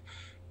rush,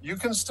 you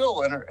can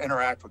still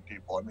interact with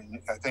people. I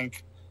mean, I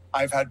think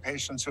I've had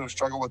patients who have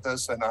struggled with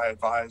this, and I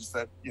advise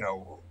that,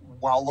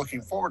 while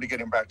looking forward to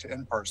getting back to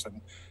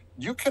in-person,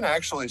 you can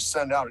actually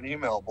send out an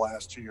email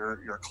blast to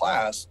your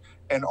class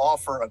and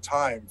offer a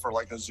time for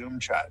like a Zoom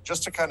chat,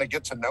 just to kind of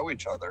get to know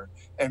each other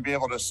and be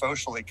able to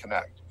socially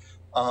connect.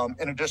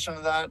 In addition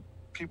to that,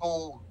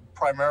 people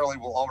primarily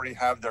will already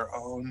have their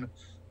own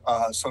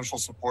social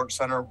support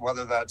center,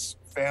 whether that's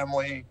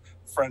family,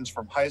 friends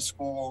from high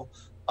school,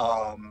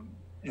 and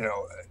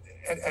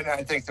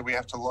I think that we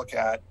have to look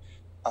at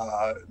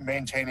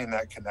maintaining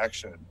that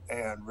connection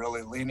and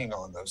really leaning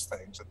on those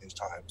things at these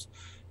times.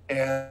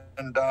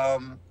 And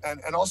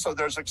also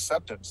there's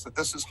acceptance that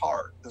this is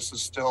hard. This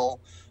is still,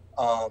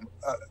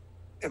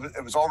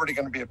 it was already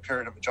going to be a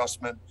period of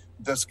adjustment.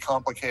 This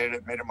complicated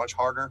it, made it much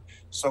harder.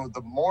 So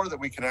the more that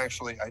we can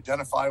actually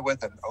identify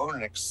with and own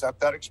and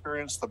accept that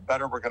experience, the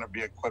better we're going to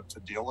be equipped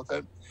to deal with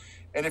it.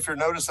 And if you're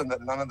noticing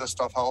that none of this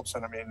stuff helps,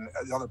 and I mean,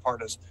 the other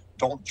part is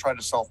don't try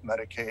to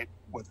self-medicate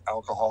with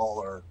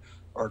alcohol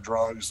or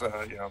drugs.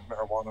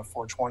 Marijuana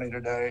 420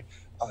 today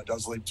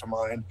does lead to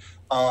mind.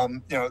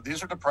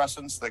 These are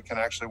depressants that can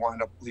actually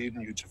wind up leading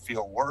you to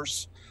feel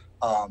worse,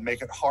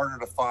 make it harder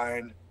to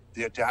find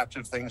the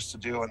adaptive things to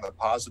do and the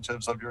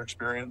positives of your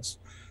experience.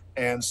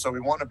 And so we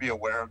want to be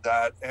aware of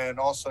that. And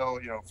also,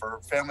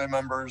 for family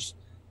members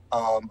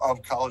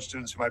of college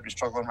students who might be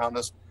struggling around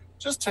this,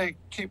 just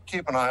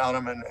keep an eye on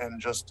them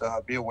and just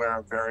be aware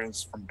of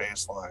variance from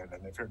baseline.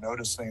 And if you're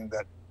noticing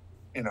that,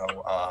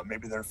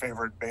 maybe their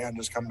favorite band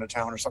is coming to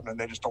town or something, and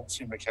they just don't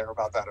seem to care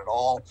about that at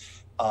all.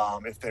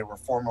 If they were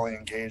formerly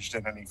engaged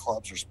in any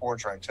clubs or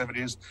sports or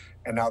activities,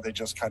 and now they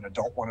just kind of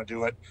don't want to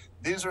do it,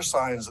 these are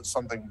signs that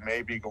something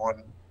may be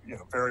going,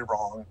 very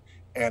wrong.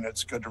 And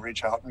it's good to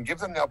reach out and give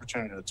them the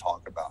opportunity to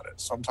talk about it.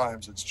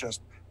 Sometimes it's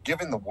just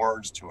giving the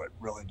words to it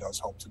really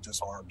does help to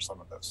disarm some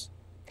of this.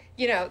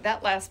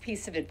 That last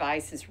piece of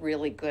advice is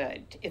really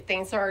good. If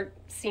things aren't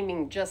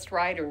seeming just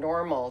right or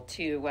normal,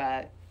 to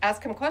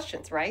ask them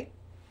questions, right?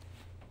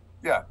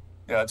 Yeah,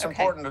 it's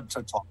important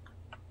to talk.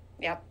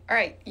 Yep. All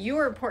right. You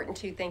are important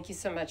too. Thank you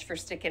so much for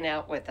sticking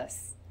out with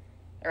us.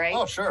 All right?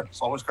 Oh, sure.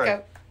 It's always great.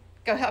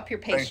 Go help your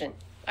patient.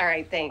 All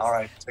right, thanks. All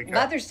right, take care.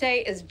 Mother's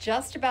Day is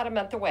just about a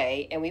month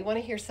away, and we want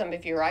to hear some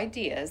of your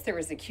ideas. There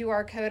is a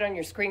QR code on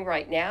your screen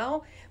right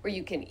now where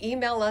you can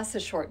email us a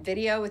short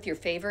video with your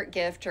favorite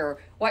gift or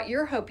what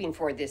you're hoping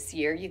for this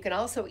year. You can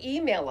also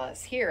email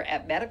us here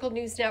at Medical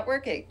News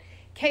Network at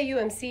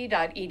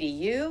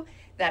kumc.edu.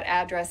 That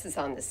address is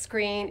on the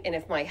screen. And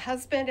if my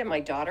husband and my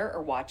daughter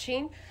are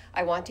watching,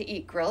 I want to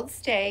eat grilled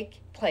steak,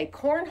 play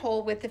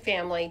cornhole with the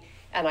family,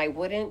 and I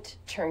wouldn't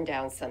turn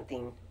down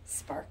something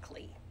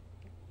sparkly.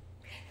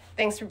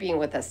 Thanks for being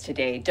with us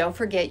today. Don't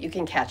forget you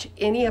can catch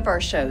any of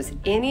our shows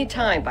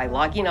anytime by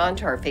logging on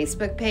to our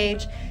Facebook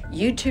page,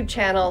 YouTube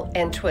channel,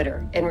 and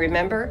Twitter. And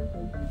remember,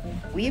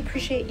 we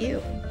appreciate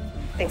you.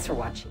 Thanks for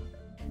watching.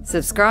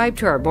 Subscribe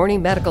to our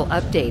morning medical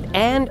update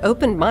and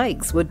open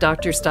mics with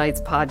Dr.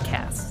 Stites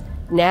podcasts.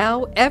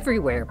 Now,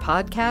 everywhere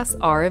podcasts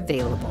are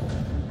available.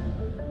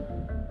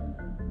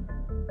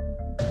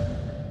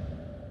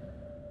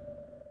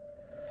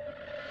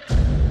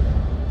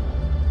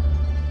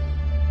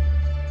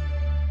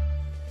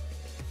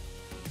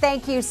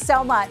 Thank you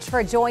so much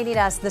for joining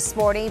us this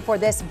morning for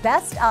this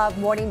Best of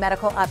Morning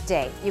Medical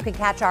Update. You can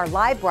catch our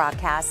live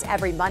broadcasts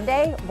every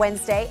Monday,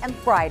 Wednesday, and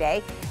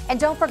Friday. And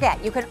don't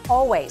forget, you can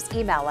always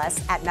email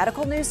us at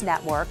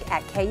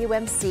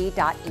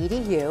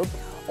medicalnewsnetwork@kumc.edu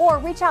or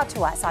reach out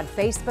to us on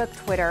Facebook,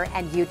 Twitter,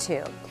 and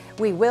YouTube.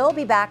 We will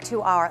be back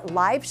to our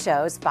live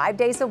shows 5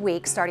 days a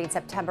week starting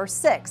September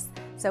 6th.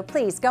 So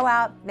please go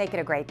out, make it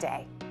a great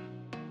day.